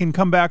underwriter's break and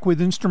come back with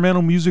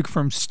instrumental music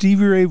from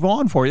Stevie Ray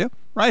Vaughan for you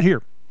right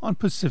here on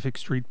Pacific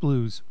Street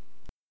Blues.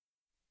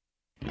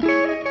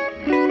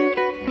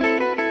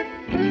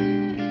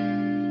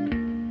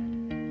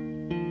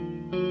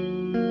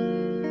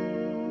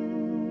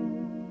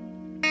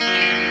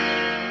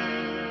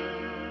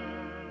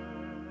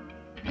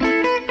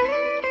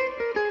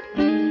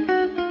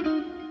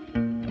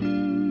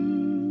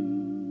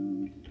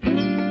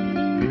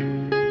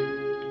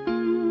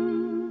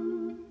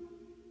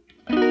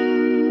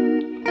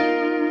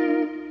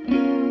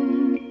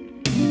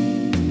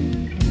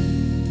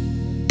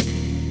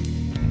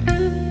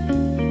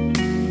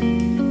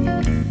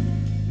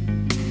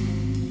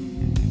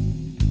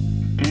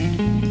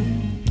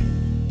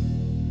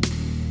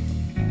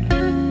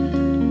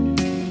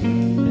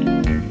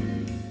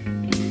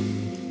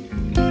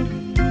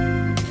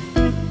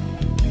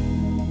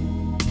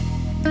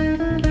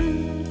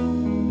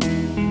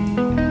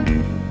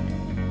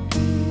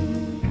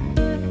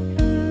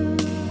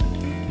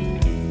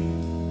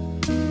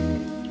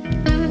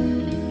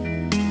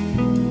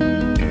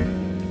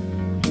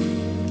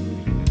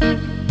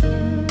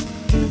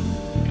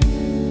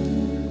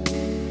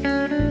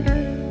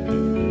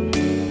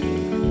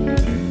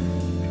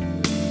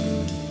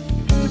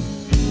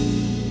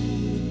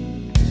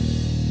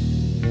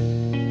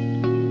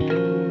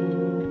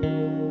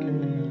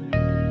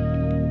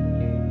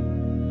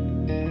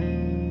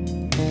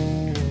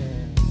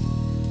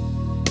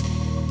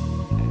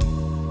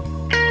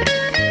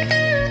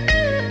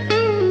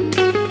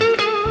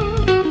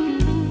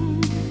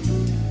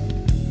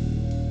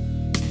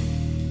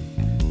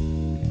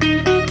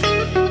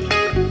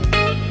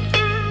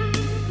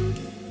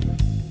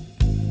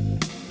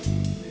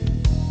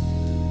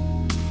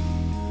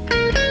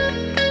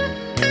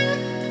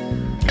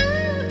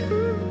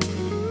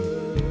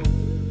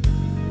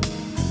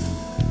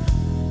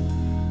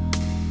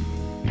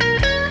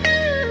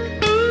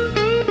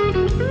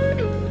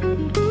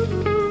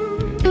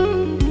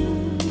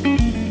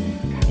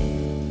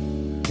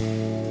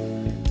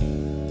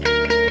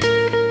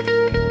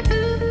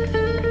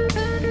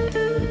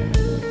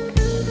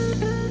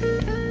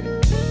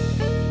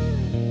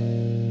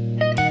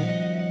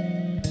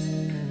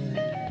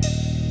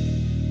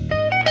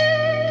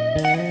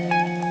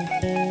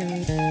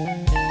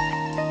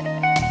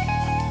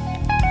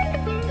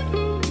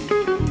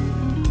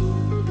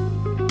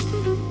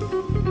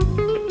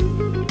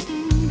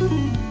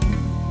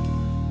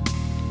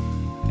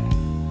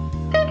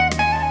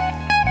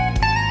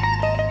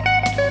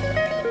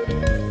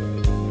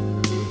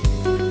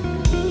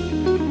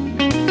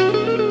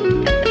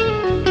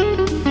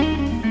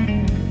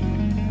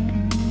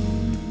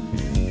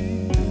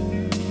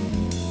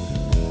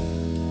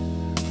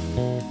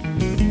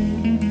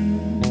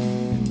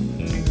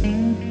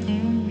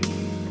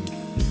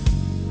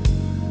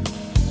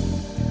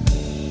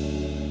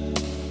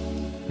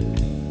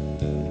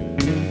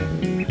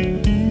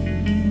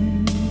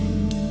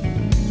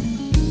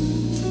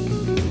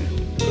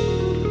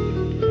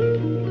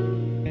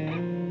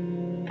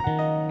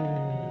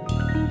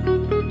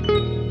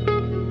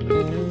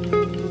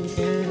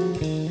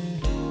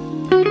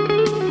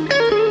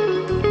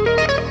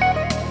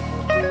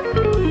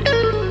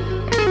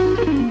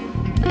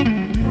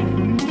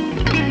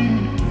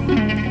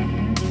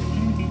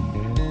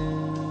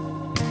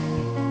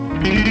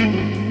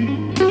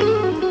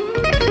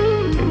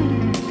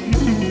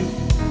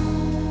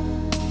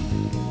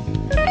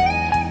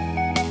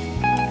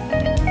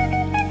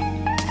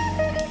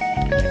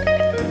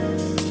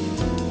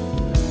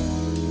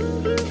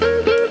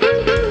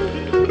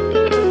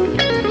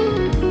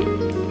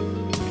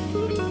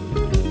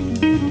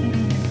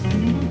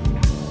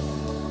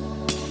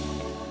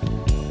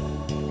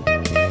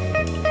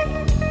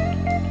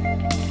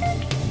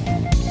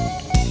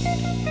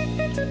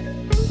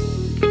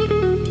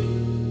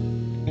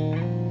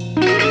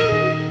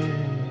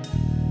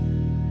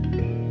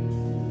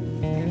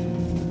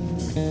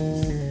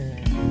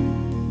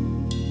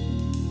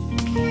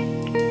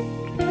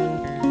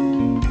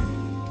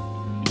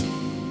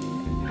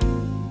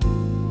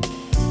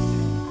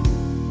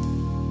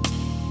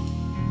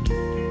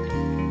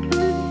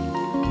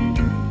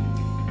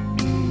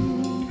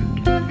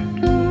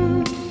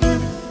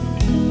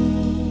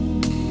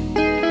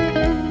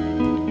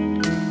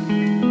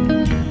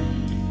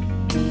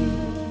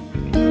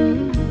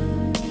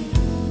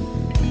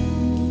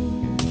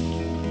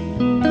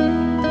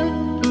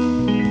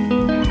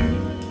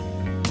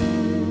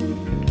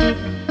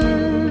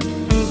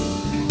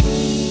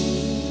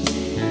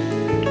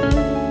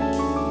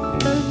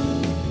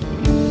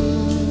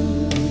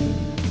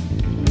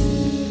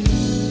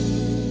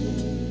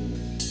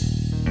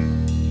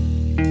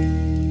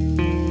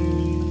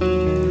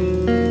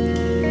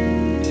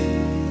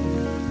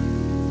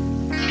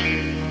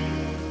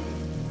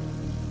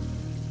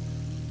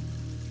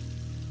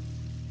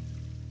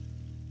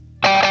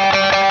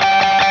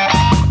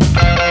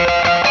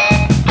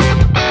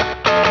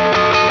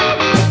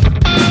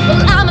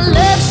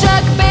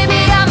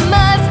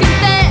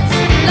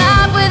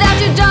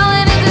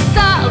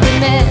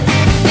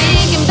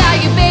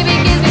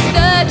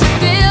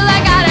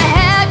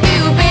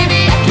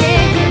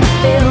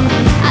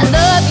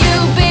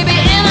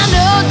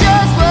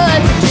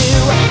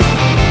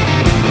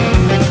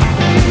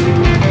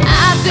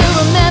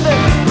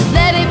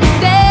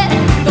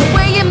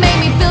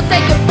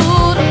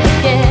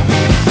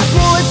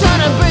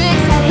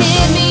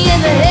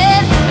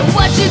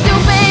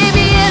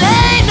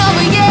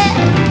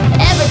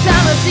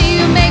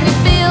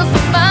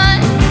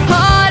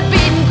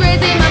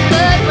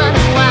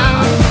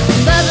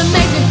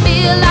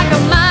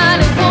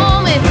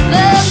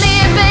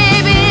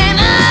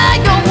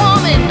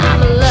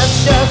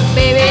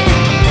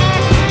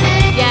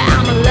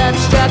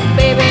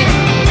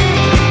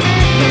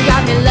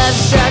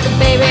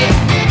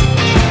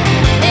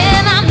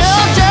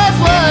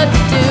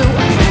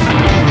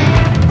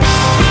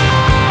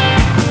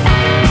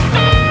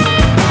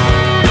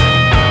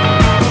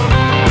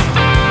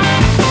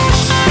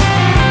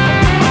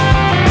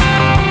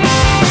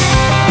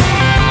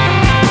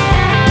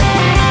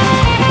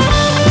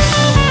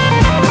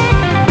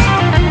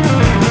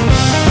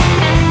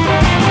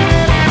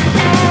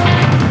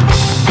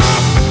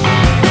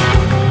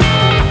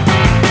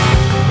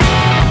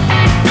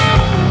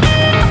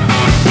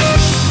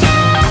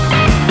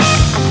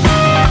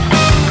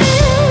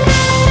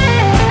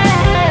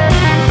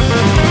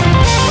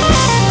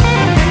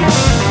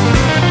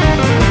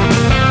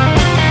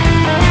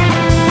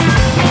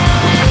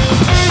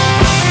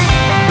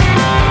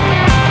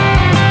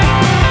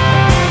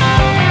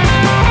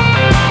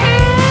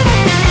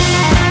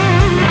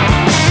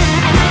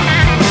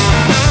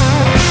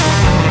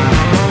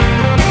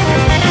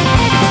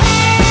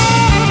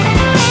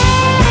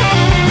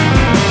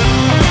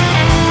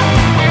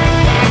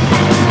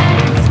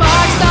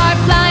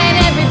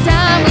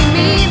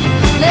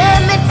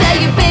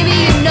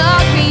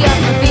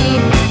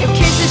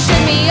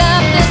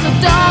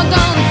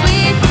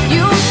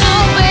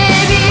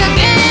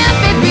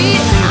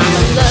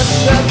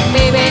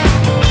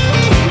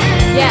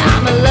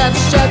 love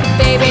struck,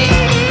 baby.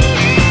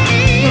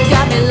 You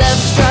got me love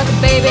struck,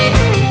 baby.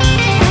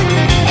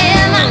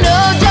 And I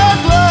know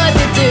just what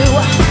to do.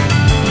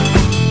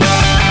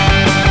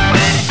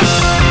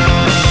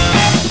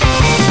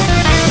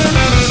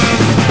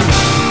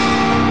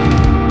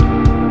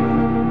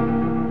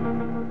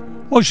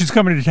 Well, she's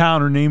coming to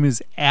town. Her name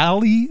is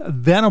Allie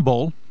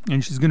Venable,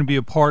 and she's going to be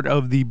a part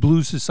of the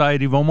Blues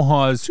Society of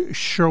Omaha's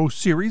show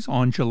series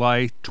on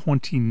July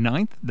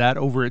 29th. That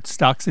over at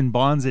Stocks and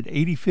Bonds at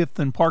 85th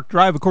and Park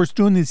Drive. Of course,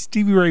 doing the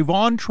Stevie Ray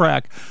Vaughan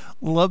track,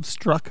 Love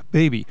Struck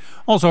Baby.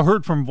 Also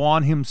heard from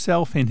Vaughan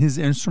himself in his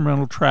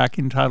instrumental track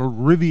entitled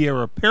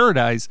Riviera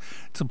Paradise.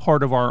 It's a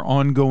part of our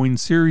ongoing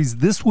series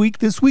this week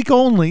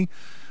only,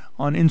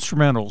 on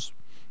instrumentals.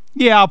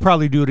 Yeah, I'll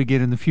probably do it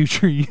again in the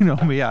future. You know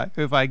me.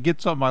 If I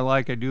get something I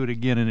like, I do it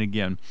again and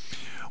again.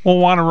 Well, I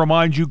want to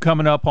remind you,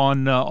 coming up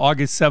on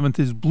August 7th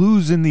is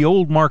Blues in the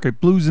Old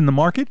Market. Blues in the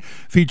Market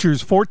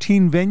features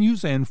 14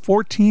 venues and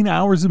 14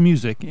 hours of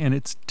music, and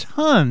it's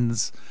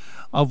tons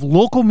of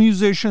local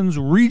musicians,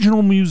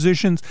 regional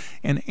musicians,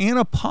 and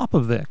Anna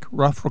Popovic,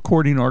 rough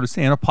recording artist.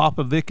 Anna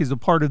Popovic is a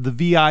part of the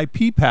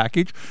VIP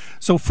package.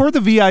 So for the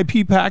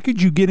VIP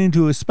package, you get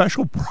into a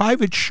special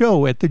private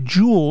show at the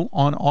Jewel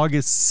on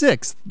August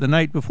 6th, the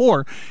night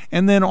before.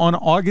 And then on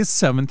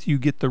August 7th, you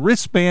get the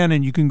wristband,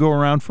 and you can go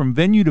around from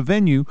venue to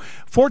venue,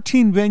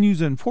 14 venues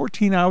and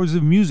 14 hours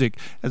of music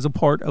as a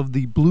part of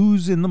the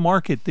Blues in the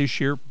Market this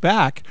year,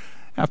 back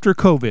after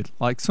COVID.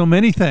 Like so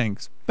many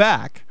things,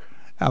 back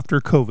after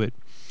COVID.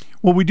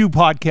 Well, we do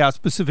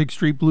podcast Pacific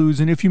Street Blues,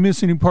 and if you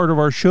miss any part of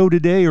our show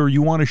today or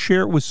you want to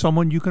share it with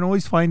someone, you can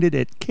always find it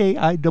at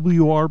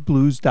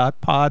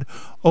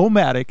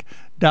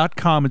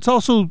kiwrblues.podomatic.com. It's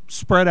also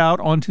spread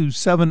out onto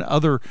 7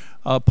 other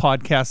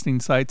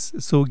podcasting sites.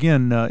 So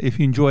again, if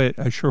you enjoy it,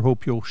 I sure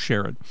hope you'll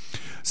share it.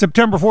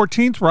 September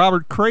 14th,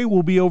 Robert Cray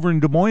will be over in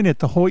Des Moines at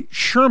the Hoyt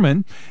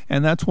Sherman,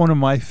 and that's one of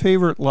my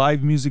favorite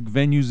live music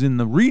venues in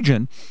the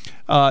region.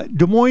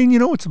 Des Moines,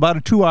 it's about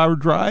a 2-hour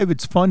drive.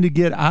 It's fun to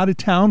get out of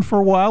town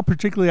for a while,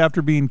 particularly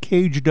after being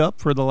caged up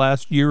for the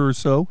last year or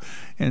so.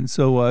 And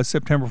so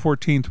September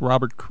 14th,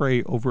 Robert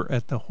Cray over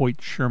at the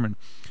Hoyt Sherman.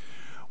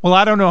 Well,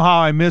 I don't know how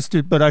I missed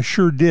it, but I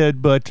sure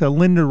did. But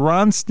Linda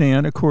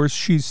Ronstadt, of course,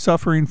 she's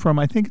suffering from,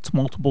 I think it's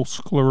multiple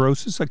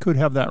sclerosis. I could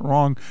have that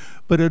wrong,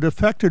 but it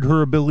affected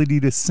her ability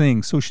to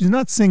sing. So she's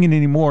not singing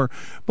anymore,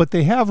 but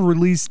they have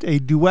released a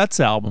duets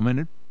album,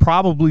 and it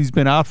probably has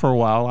been out for a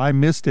while. I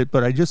missed it,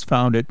 but I just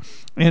found it.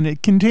 And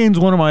it contains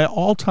one of my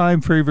all-time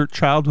favorite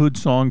childhood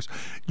songs,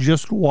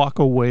 Just Walk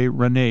Away,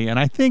 Renee. And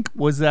I think,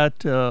 was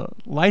that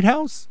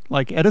Lighthouse?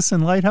 Like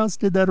Edison Lighthouse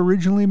did that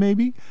originally,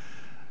 maybe?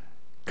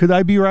 Could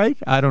I be right?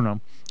 I don't know.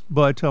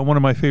 But one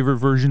of my favorite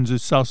versions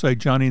is Southside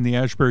Johnny and the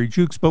Ashbury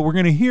Jukes. But we're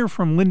going to hear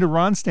from Linda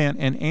Ronstadt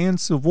and Anne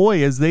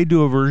Savoy as they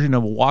do a version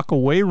of Walk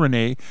Away,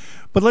 Renee.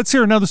 But let's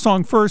hear another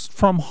song first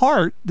from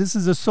Heart. This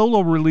is a solo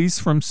release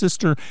from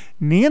sister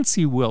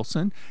Nancy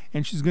Wilson,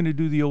 and she's going to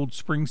do the old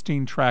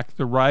Springsteen track,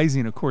 The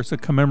Rising, of course, a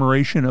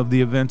commemoration of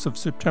the events of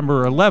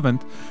September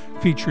 11th,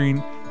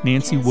 featuring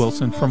Nancy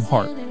Wilson from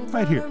Heart,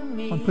 right here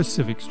on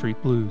Pacific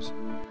Street Blues.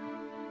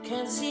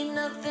 Can't see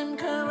nothing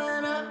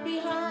coming up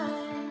behind.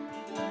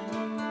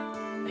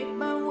 Make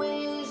my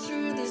way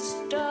through this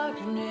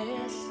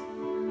darkness.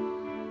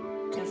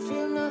 Can't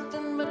feel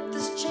nothing but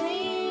this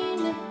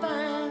chain that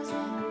binds me.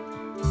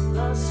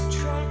 Lost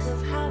track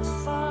of how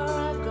far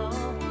I've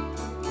gone.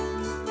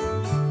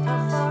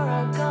 How far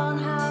I've gone,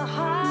 how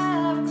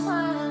high I've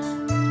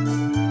climbed.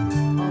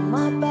 On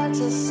my back's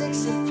a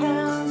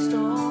 60-pound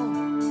stone.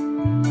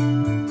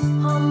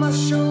 On my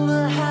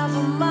shoulder, half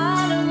a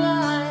mile of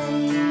line.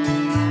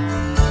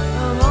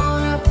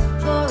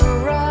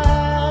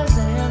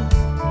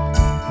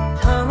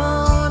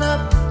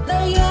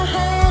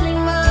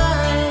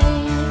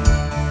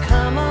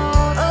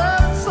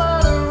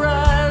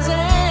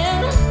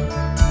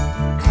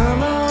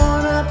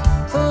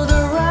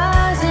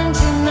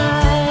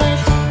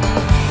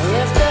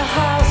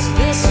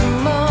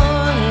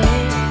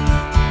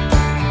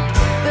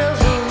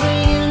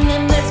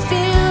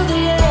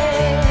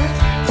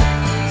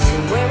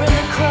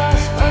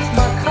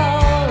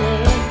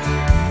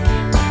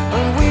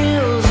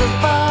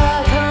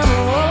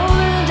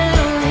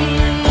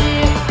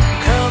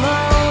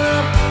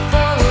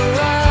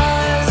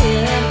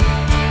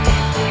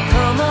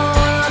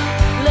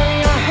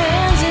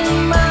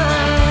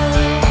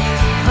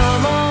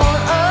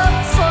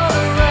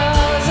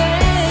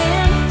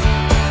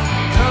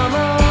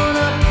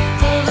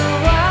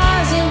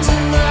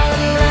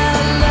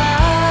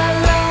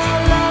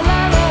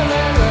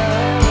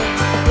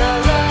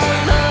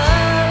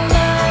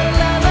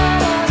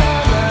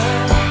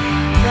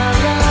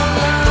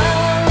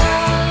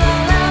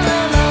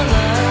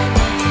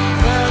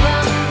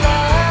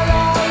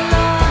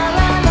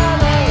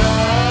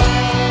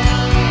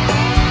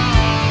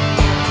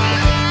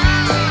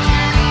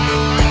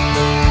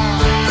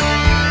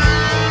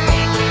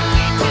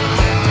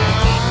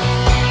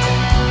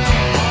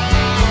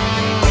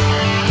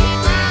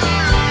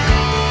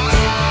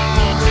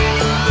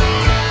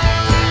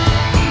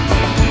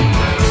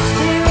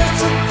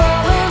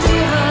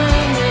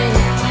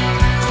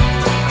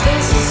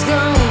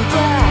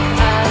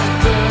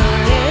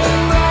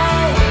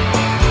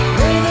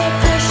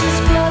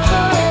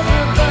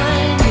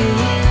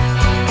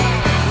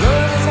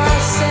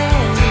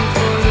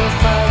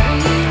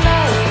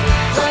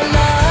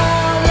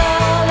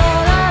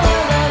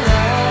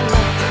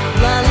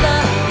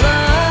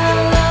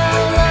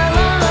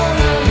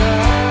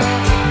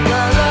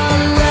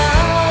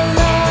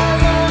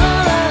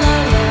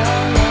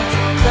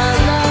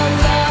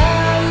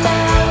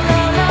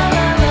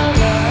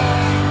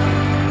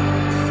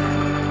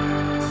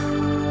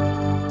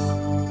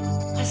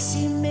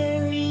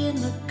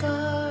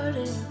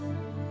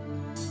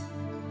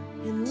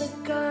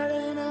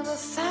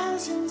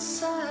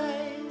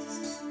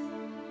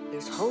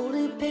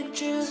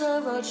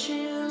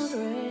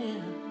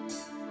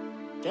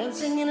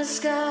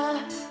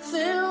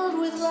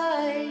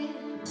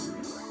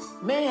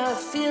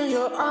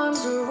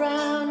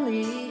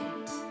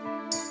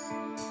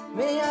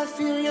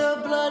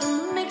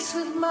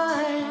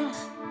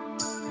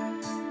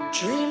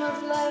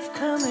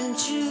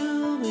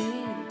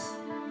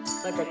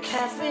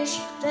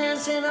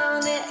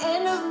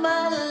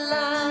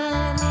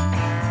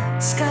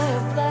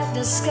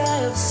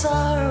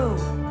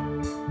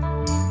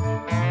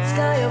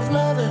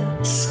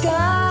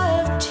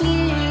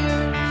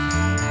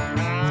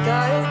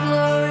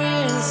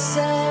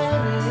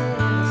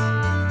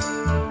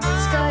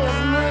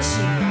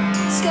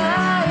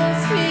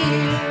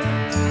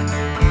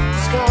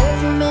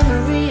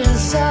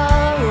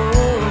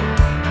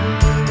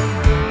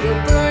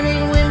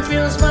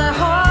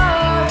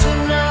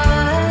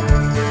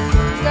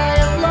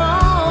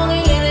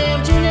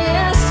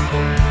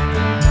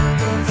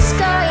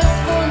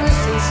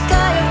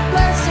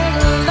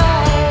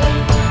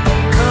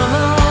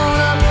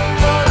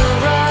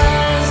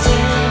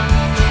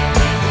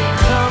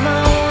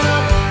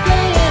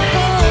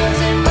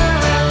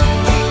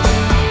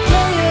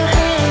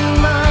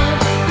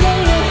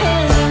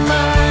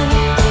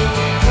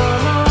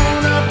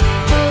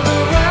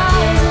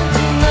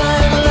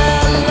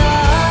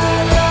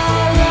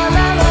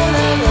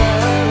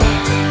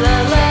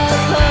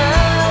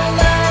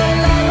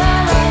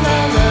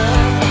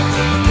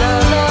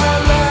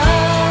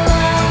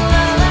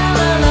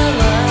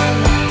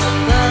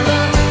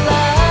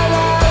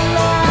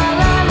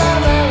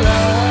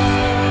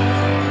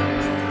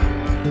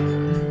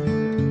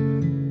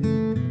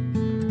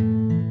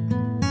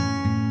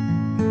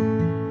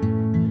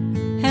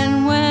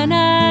 And when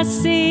I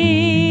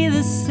see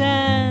the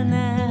sign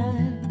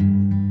that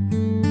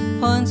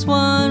points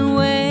one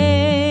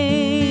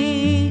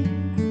way,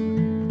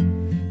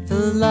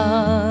 the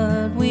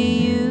Lord we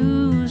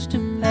used to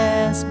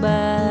pass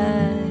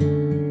by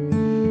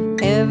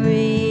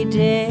every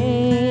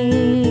day,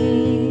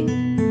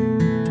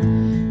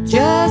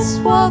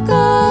 just walk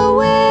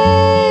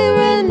away,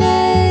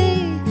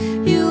 Renee.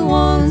 You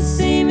won't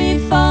see me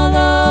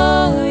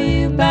follow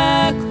you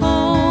back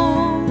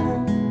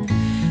home.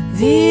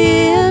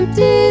 The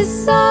empty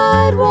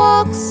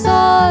sidewalks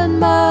on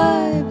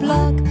my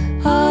block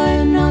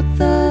are not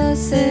the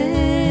same.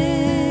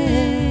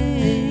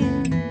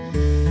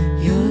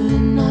 You're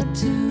not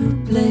to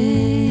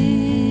blame.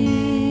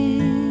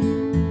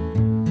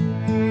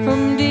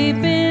 From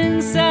deep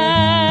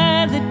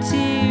inside the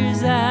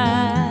tears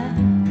I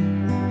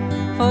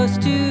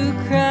forced to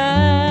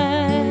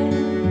cry,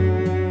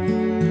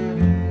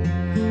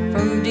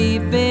 from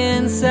deep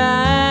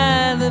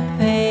inside the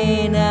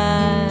pain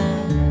I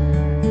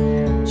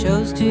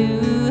chose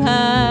to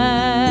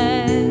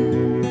hide.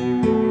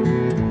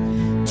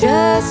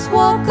 Just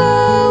walk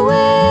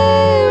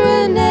away,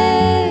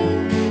 Renee.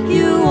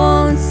 You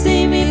won't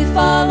see me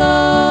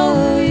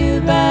follow you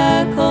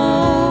back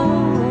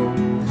home.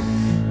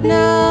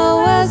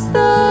 Now as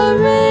the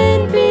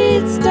rain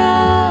beats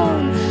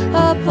down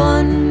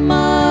upon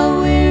my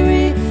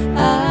weary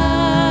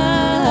eyes,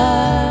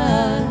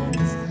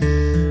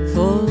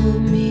 for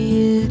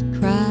me it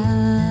cries.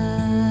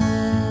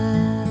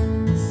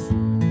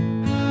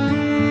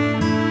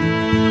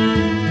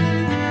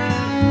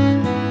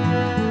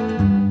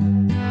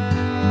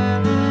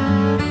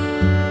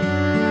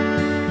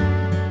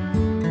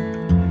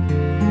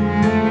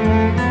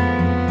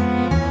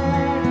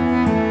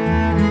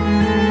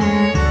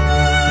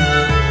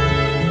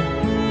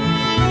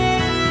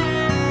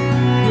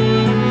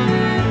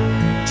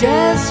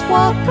 Just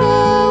walk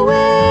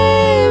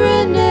away,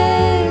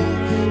 Renee.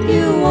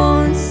 You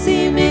won't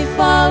see me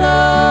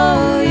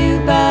follow you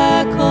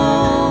back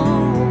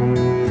home.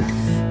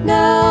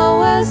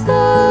 Now as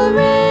the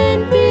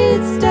rain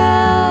beats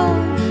down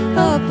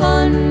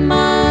upon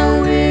my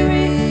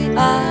weary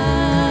eyes,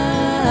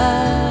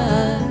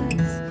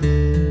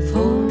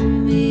 for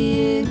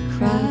me it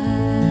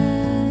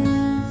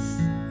cries.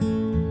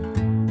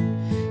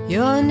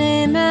 Your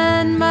name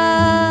and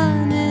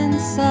mine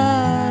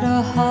inside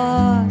a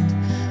heart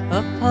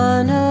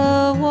upon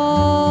a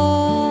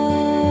wall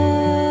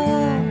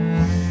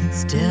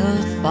still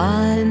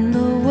find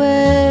the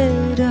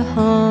way to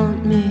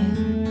haunt me,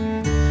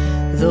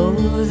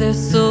 though they're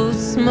so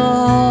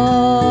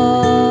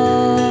small.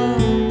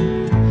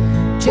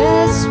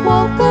 Just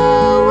walk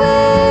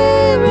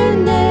away,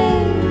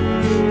 Renee.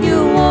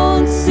 You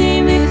won't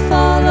see me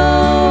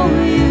follow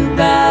you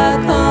back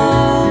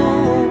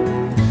home.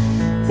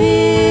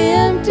 The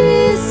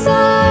empty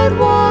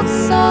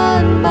sidewalks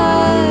on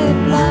my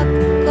block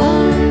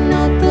are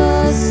not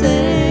the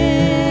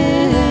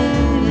same.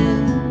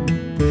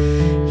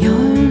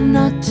 You're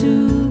not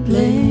to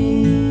blame.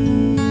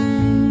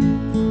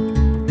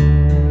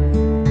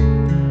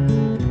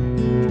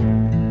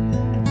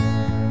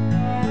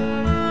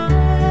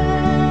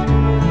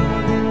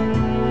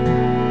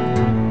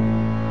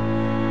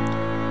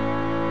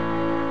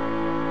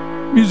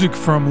 Music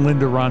from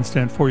Linda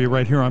Ronstadt for you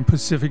right here on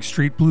Pacific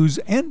Street Blues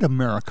and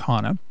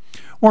Americana.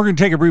 We're going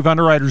to take a brief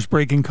underwriter's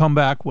break and come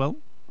back. Well,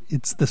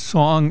 it's the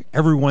song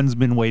everyone's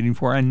been waiting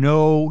for. I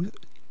know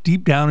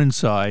deep down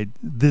inside,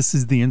 this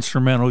is the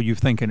instrumental you're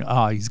thinking,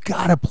 he's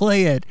got to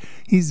play it.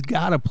 He's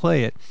got to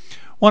play it.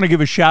 Want to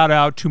give a shout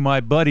out to my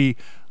buddy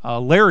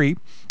Larry,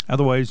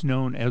 otherwise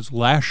known as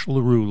Lash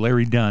LaRue,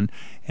 Larry Dunn,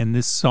 and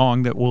this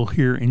song that we'll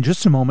hear in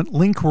just a moment,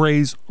 Link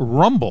Wray's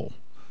Rumble.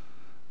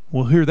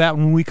 We'll hear that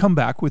when we come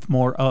back with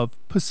more of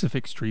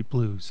Pacific Street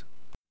Blues.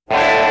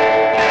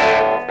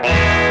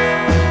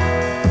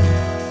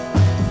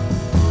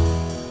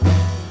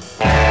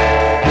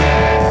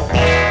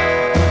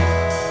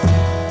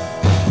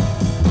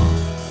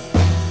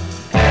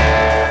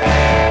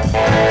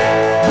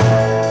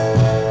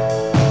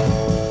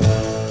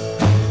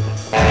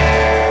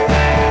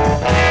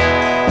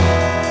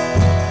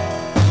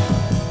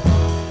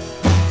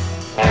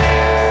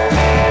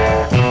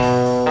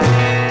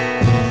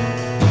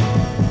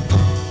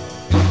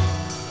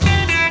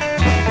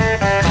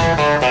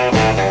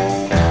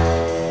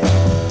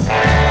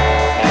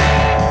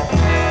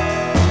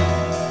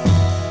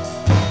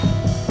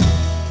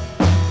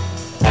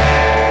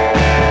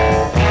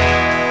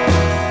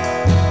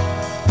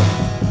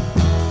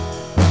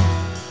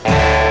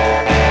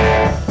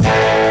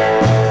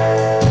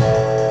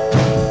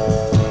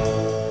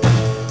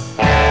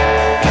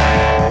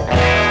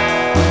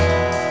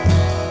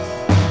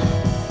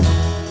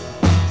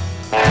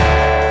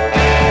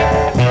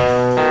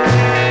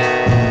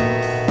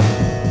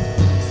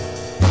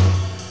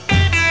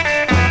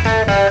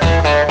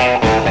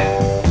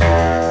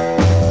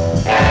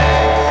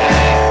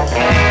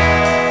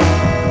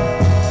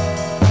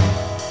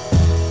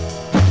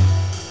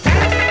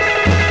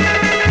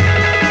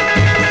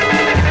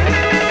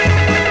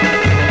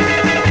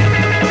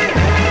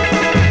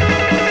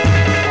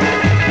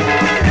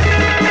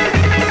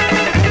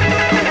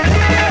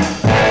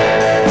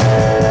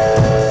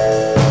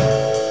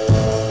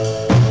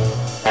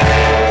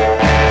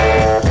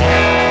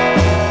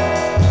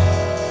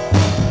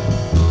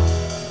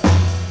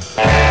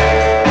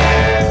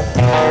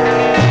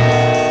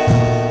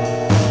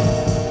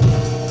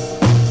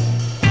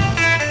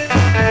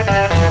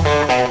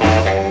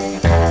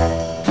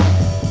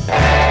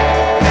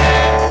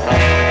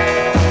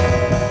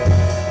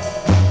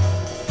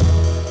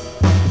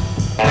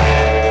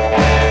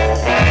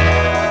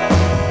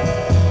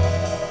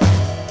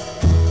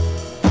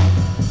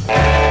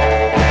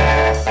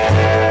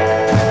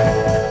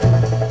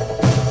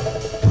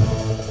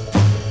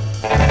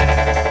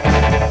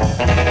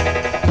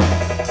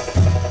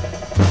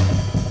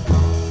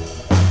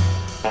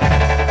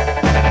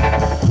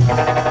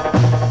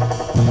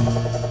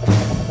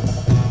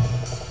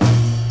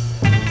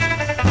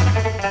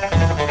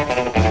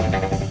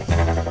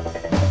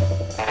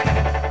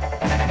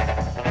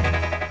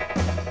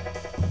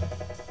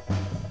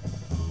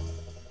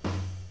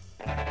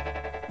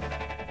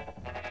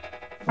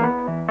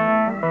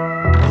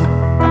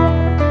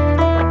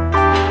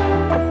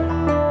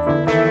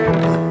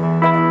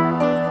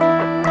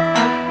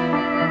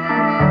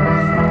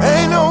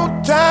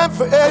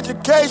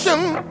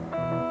 Education,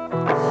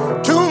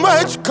 too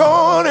much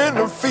corn in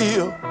the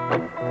field.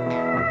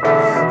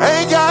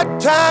 Ain't got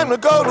time to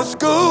go to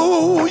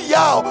school,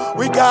 y'all.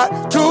 We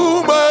got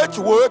too much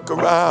work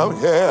around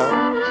here.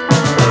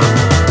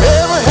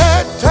 Never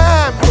had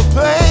time for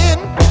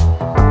playing,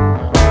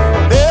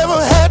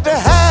 never had to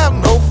have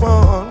no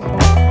fun.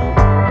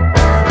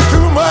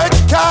 Too much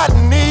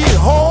cotton need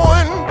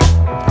hoeing,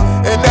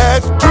 and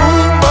that's too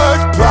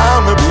much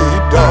plowing to be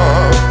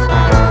done.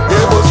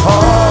 It was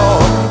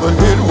hard, but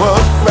it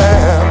was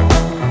fair.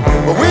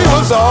 But we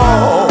was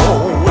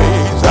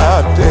always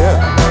out there,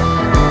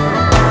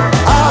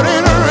 out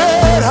in the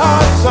red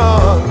hot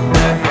sun,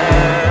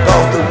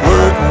 'cause the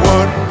work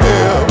was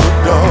never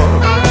done.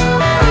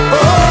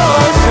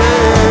 Oh,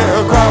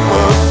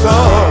 sharecropper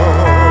son,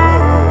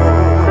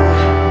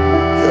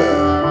 yeah.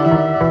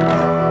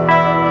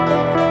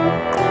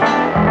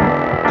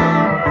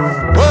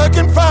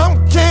 Working from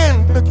kin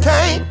to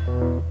cane,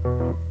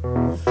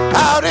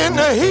 out in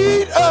the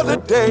heat of the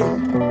day.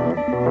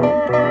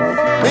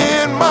 Me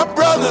and my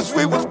brothers,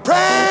 we was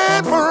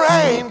praying for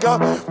rain, 'cause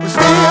we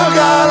still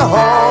gotta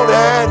haul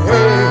that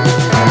hay.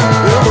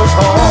 It was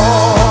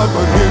hard,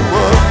 but it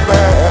was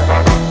fair.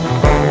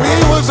 We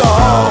was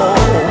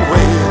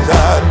always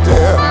out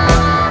there,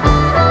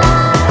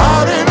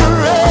 out in the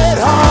red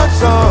hot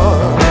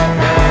sun,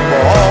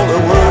 for all the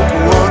work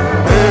was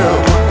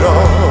never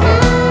done.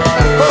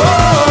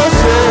 Oh,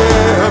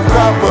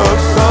 sharecropper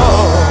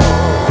son.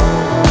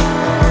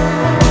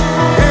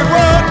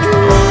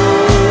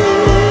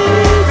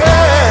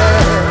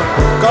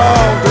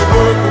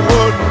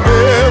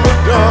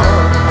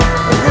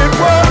 It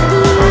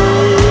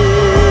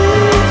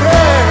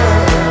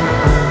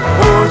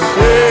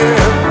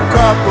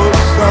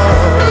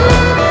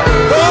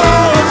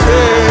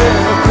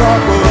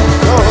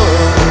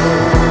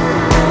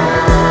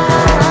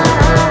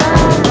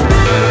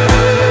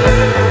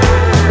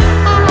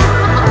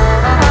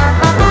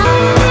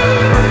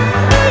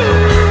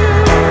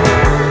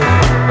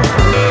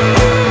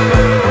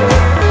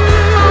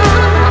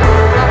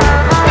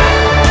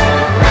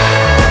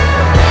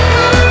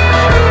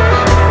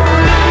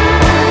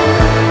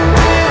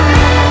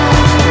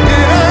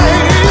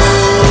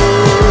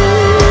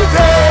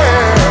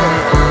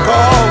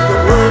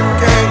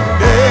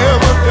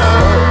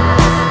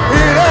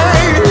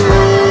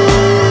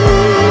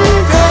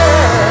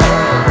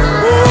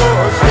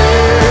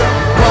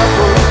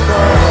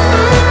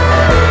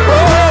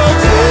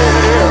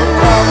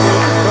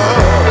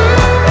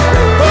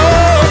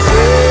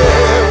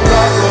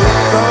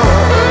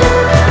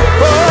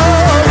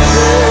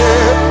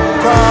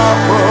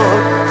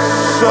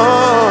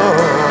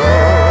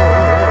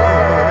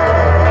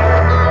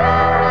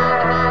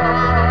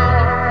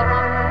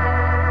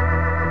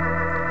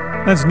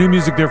That's new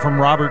music there from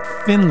Robert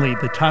Finley,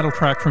 the title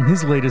track from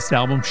his latest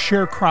album,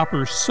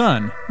 Sharecropper's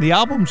Son. The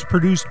album's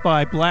produced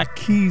by Black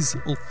Keys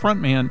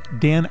frontman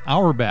Dan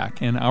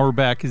Auerbach, and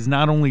Auerbach is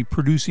not only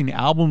producing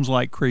albums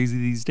like crazy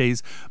these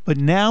days, but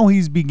now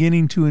he's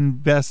beginning to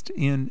invest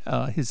in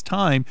his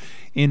time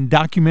in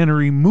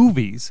documentary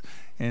movies.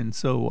 And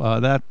so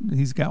that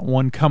he's got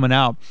one coming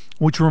out,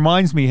 which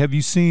reminds me, have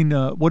you seen,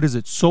 what is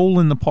it, Soul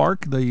in the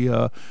Park,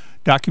 the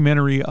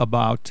documentary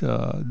about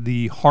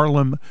the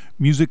Harlem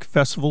Music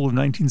Festival of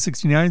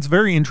 1969. It's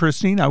very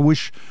interesting. I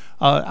wish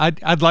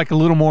I'd like a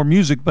little more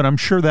music, but I'm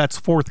sure that's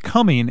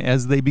forthcoming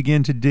as they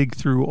begin to dig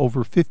through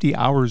over 50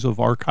 hours of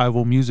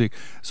archival music.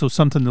 So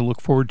something to look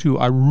forward to.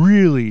 I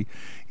really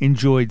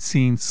enjoyed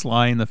seeing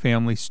Sly and the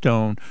Family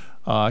Stone.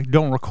 I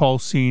don't recall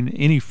seeing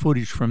any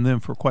footage from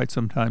them for quite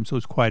some time, so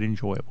it's quite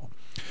enjoyable.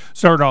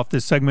 Start off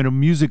this segment of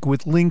music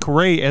with Link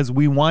Wray as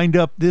we wind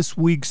up this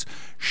week's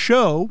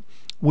show,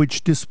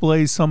 which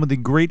displays some of the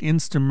great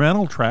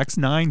instrumental tracks,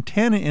 9,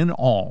 10 in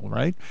all,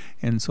 right?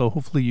 And so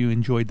hopefully you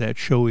enjoyed that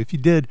show. If you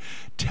did,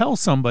 tell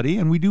somebody,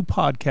 and we do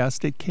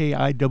podcast at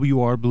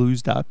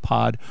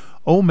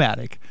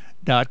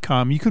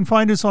kiwrblues.podomatic.com. You can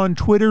find us on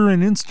Twitter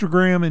and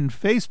Instagram and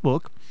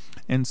Facebook,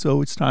 and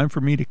so it's time for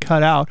me to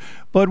cut out.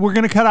 But we're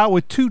going to cut out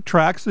with 2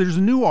 tracks. There's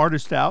a new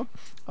artist out.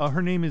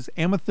 Her name is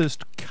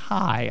Amethyst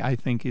Kai, I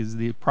think is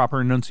the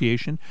proper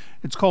enunciation.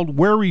 It's called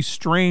Very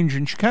Strange,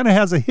 and she kind of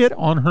has a hit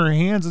on her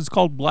hands. It's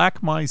called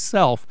Black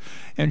Myself,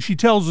 and she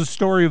tells the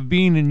story of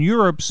being in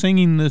Europe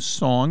singing this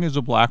song as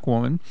a black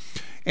woman,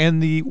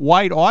 and the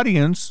white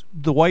audience,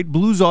 the white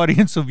blues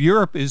audience of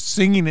Europe, is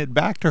singing it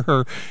back to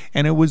her,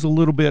 and it was a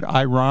little bit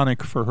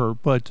ironic for her,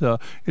 but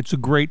it's a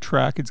great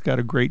track. It's got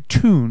a great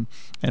tune,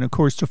 and of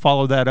course, to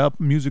follow that up,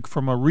 music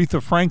from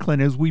Aretha Franklin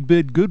as we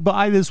bid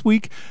goodbye this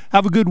week.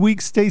 Have a good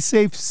week. Stay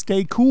safe,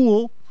 stay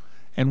cool,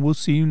 and we'll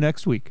see you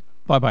next week.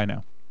 Bye-bye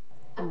now.